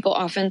people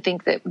often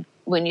think that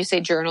when you say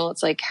journal,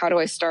 it's like, how do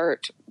I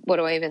start? What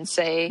do I even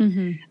say?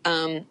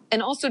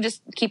 And also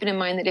just keeping in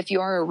mind that if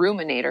you are a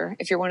ruminator,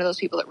 if you're one of those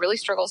people that really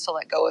struggles to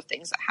let go of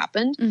things that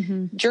happened,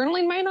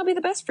 journaling might not be the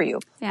best for you.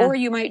 Yeah. Or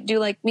you might do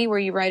like me, where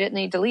you write it and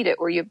then you delete it,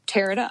 or you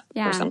tear it up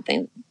or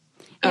something.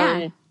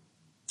 Yeah.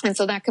 And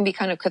so that can be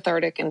kind of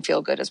cathartic and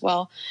feel good as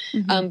well.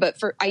 But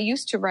I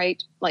used to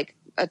write like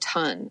a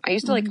ton. I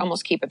used to like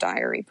almost keep a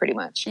diary pretty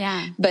much.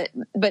 Yeah. But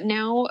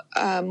now,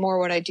 more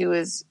what I do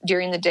is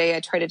during the day,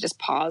 I try to just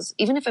pause,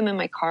 even if I'm in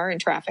my car in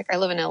traffic. I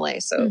live in LA,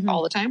 so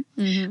all the time.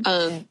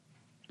 And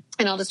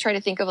I'll just try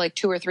to think of like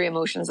 2 or 3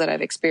 emotions that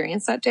I've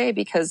experienced that day,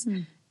 because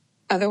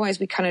otherwise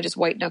we kind of just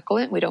white knuckle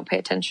it and we don't pay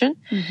attention.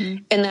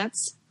 And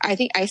I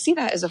think I see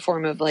that as a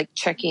form of like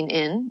checking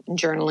in and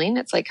journaling.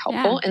 It's like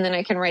helpful. Yeah. And then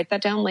I can write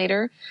that down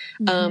later.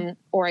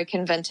 Or I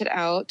can vent it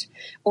out,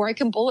 or I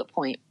can bullet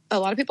point. A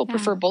lot of people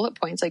prefer bullet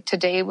points. Like,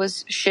 today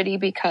was shitty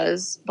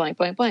because blank,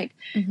 blank, blank.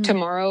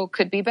 Tomorrow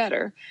could be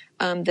better.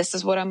 This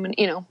is what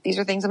these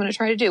are things I'm going to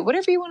try to do.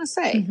 Whatever you want to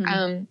say.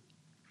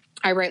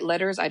 I write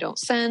letters I don't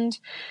send.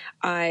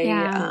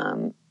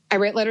 I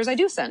write letters I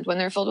do send when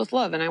they're filled with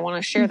love, and I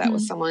want to share that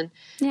with someone.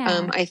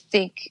 Yeah. I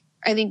think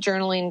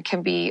journaling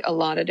can be a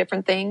lot of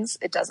different things.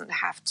 It doesn't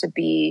have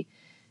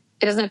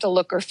to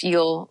look or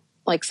feel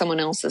like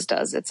someone else's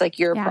does. It's like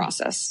your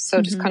process.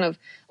 So just kind of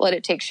let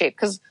it take shape.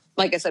 'Cause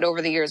like I said,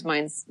 over the years,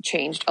 mine's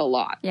changed a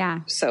lot.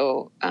 Yeah.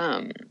 So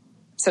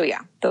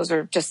yeah, those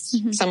are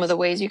just some of the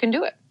ways you can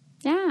do it.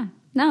 Yeah.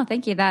 No,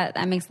 thank you.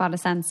 That makes a lot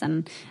of sense.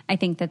 And I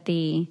think that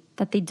the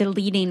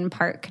deleting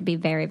part could be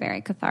very,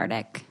 very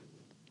cathartic.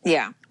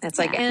 Yeah. It's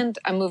like, and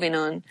I'm moving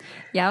on.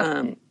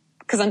 Yeah.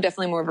 because I'm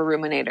definitely more of a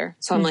ruminator.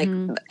 So I'm like,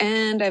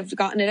 and I've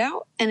gotten it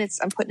out and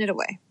I'm putting it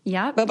away.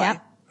 Yeah. Bye-bye.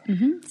 Yep.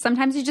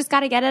 Sometimes you just got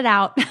to get it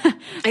out.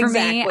 For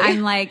me,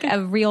 I'm like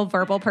a real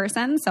verbal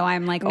person. So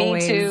I'm like I'm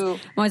always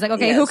like,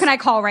 okay, who can I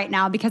call right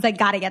now? Because I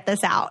got to get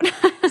this out.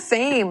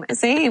 Same.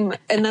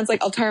 And that's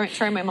like, I'll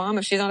try my mom.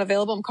 If she's not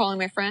available, I'm calling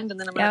my friend, and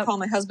then I'm going to call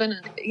my husband.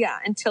 And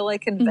until I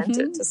can vent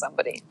it to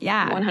somebody.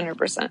 Yeah.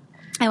 100%.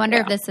 I wonder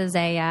if this is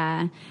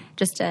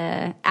just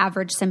a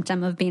average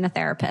symptom of being a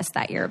therapist,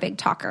 that you're a big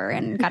talker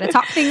and got to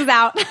talk things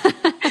out.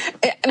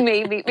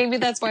 Maybe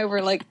that's why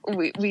we're like,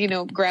 we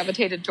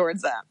gravitated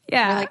towards that.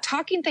 Yeah. We're like,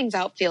 talking things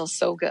out feels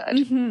so good.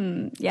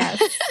 Mm-hmm. Yes.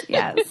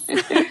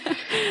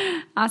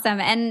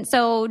 Awesome. And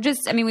so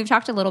we've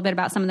talked a little bit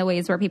about some of the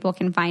ways where people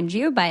can find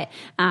you, but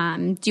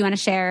do you want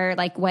to share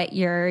like what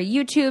your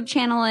YouTube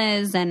channel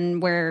is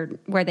and where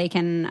they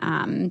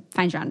can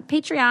find you on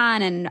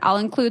Patreon? And I'll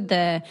include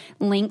the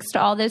links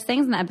to all those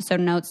things in the episode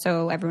notes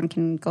so everyone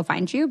can go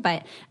find you.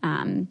 But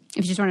if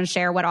you just want to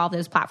share what all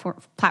those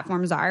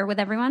platforms are with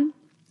everyone.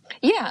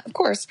 Yeah, of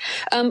course.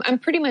 I'm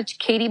pretty much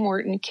Kati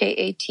Morton,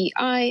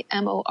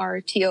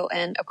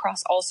 KATIMORTON,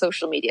 across all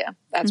social media.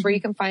 That's where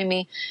you can find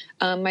me.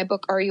 My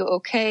book, Are You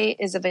Okay?,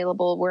 is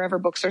available wherever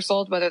books are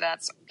sold, whether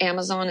that's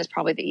Amazon is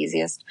probably the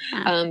easiest.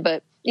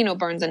 But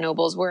Barnes and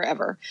Nobles,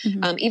 wherever.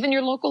 Even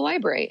your local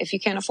library. If you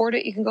can't afford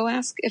it, you can go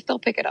ask if they'll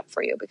pick it up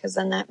for you, because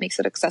then that makes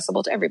it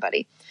accessible to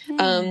everybody.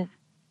 Yeah.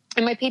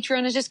 And my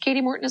Patreon is just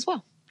Kati Morton as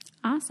well.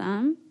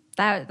 Awesome.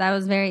 That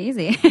was very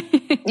easy.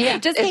 Yeah,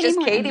 it's just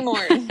Kati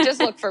Morton. Just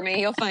look for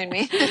me. You'll find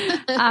me.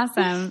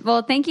 Awesome.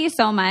 Well, thank you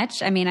so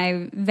much. I mean,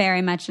 I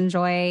very much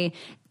enjoy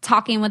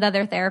talking with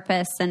other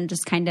therapists and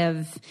just kind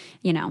of,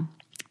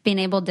 being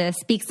able to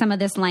speak some of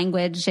this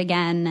language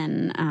again,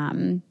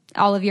 and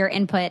all of your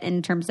input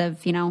in terms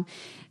of,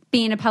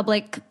 being a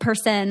public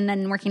person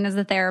and working as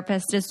a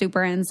therapist is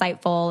super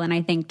insightful, and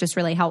I think just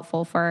really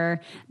helpful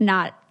for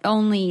not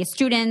only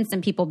students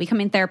and people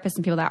becoming therapists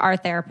and people that are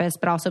therapists,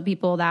 but also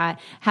people that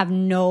have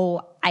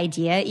no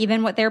idea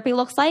even what therapy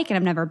looks like and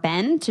have never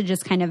been, to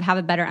just kind of have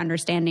a better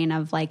understanding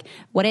of like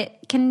what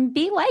it can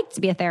be like to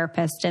be a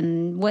therapist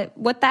and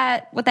what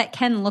that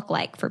can look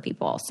like for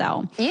people.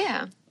 So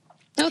yeah.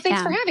 No,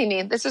 thanks for having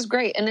me. This is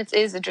great. And it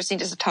is interesting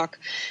just to talk.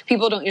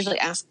 People don't usually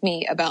ask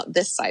me about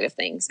this side of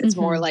things. It's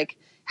more like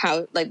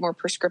more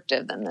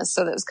prescriptive than this.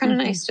 So that was kind of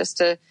nice just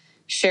to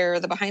share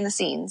the behind the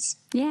scenes.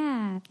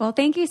 Yeah. Well,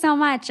 thank you so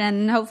much.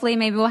 And hopefully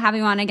maybe we'll have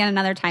you on again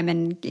another time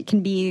and it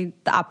can be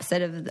the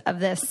opposite of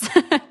this.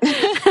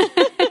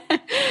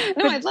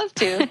 No, I'd love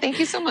to. Thank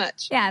you so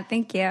much. Yeah.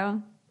 Thank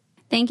you.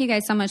 Thank you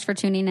guys so much for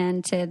tuning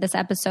in to this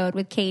episode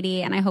with Kati,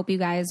 and I hope you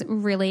guys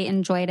really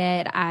enjoyed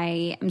it.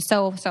 I am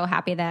so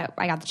happy that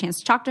I got the chance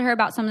to talk to her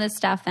about some of this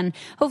stuff, and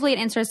hopefully it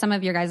answers some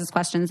of your guys'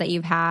 questions that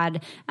you've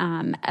had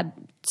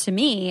to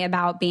me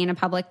about being a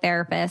public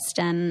therapist,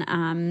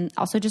 and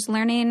also just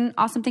learning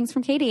awesome things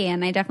from Kati.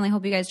 And I definitely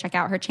hope you guys check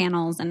out her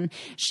channels, and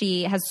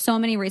she has so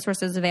many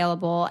resources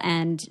available,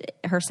 and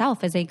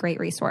herself is a great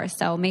resource.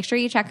 So make sure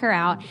you check her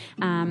out.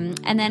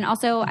 And then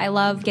also I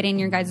love getting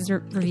your guys'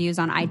 reviews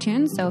on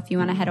iTunes. So if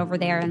you want to head over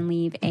there and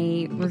leave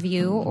a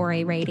review or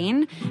a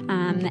rating.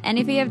 And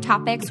if you have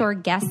topics or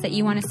guests that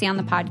you want to see on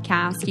the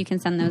podcast, you can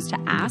send those to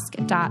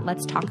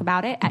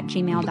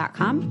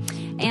ask.letstalkaboutit@gmail.com.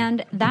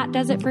 And that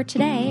does it for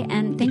today.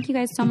 And thank you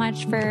guys so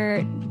much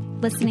for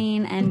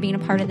listening and being a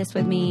part of this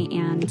with me.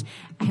 And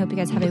I hope you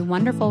guys have a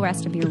wonderful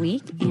rest of your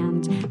week.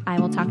 And I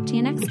will talk to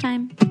you next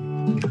time.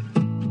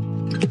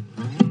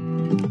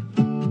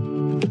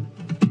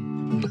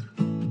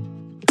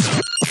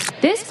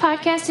 This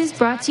podcast is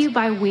brought to you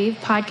by Wave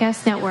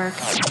Podcast Network.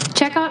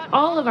 Check out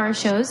all of our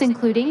shows,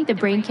 including the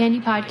Brain Candy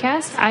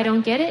Podcast, I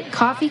Don't Get It,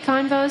 Coffee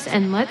Convos,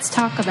 and Let's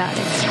Talk About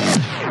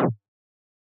It.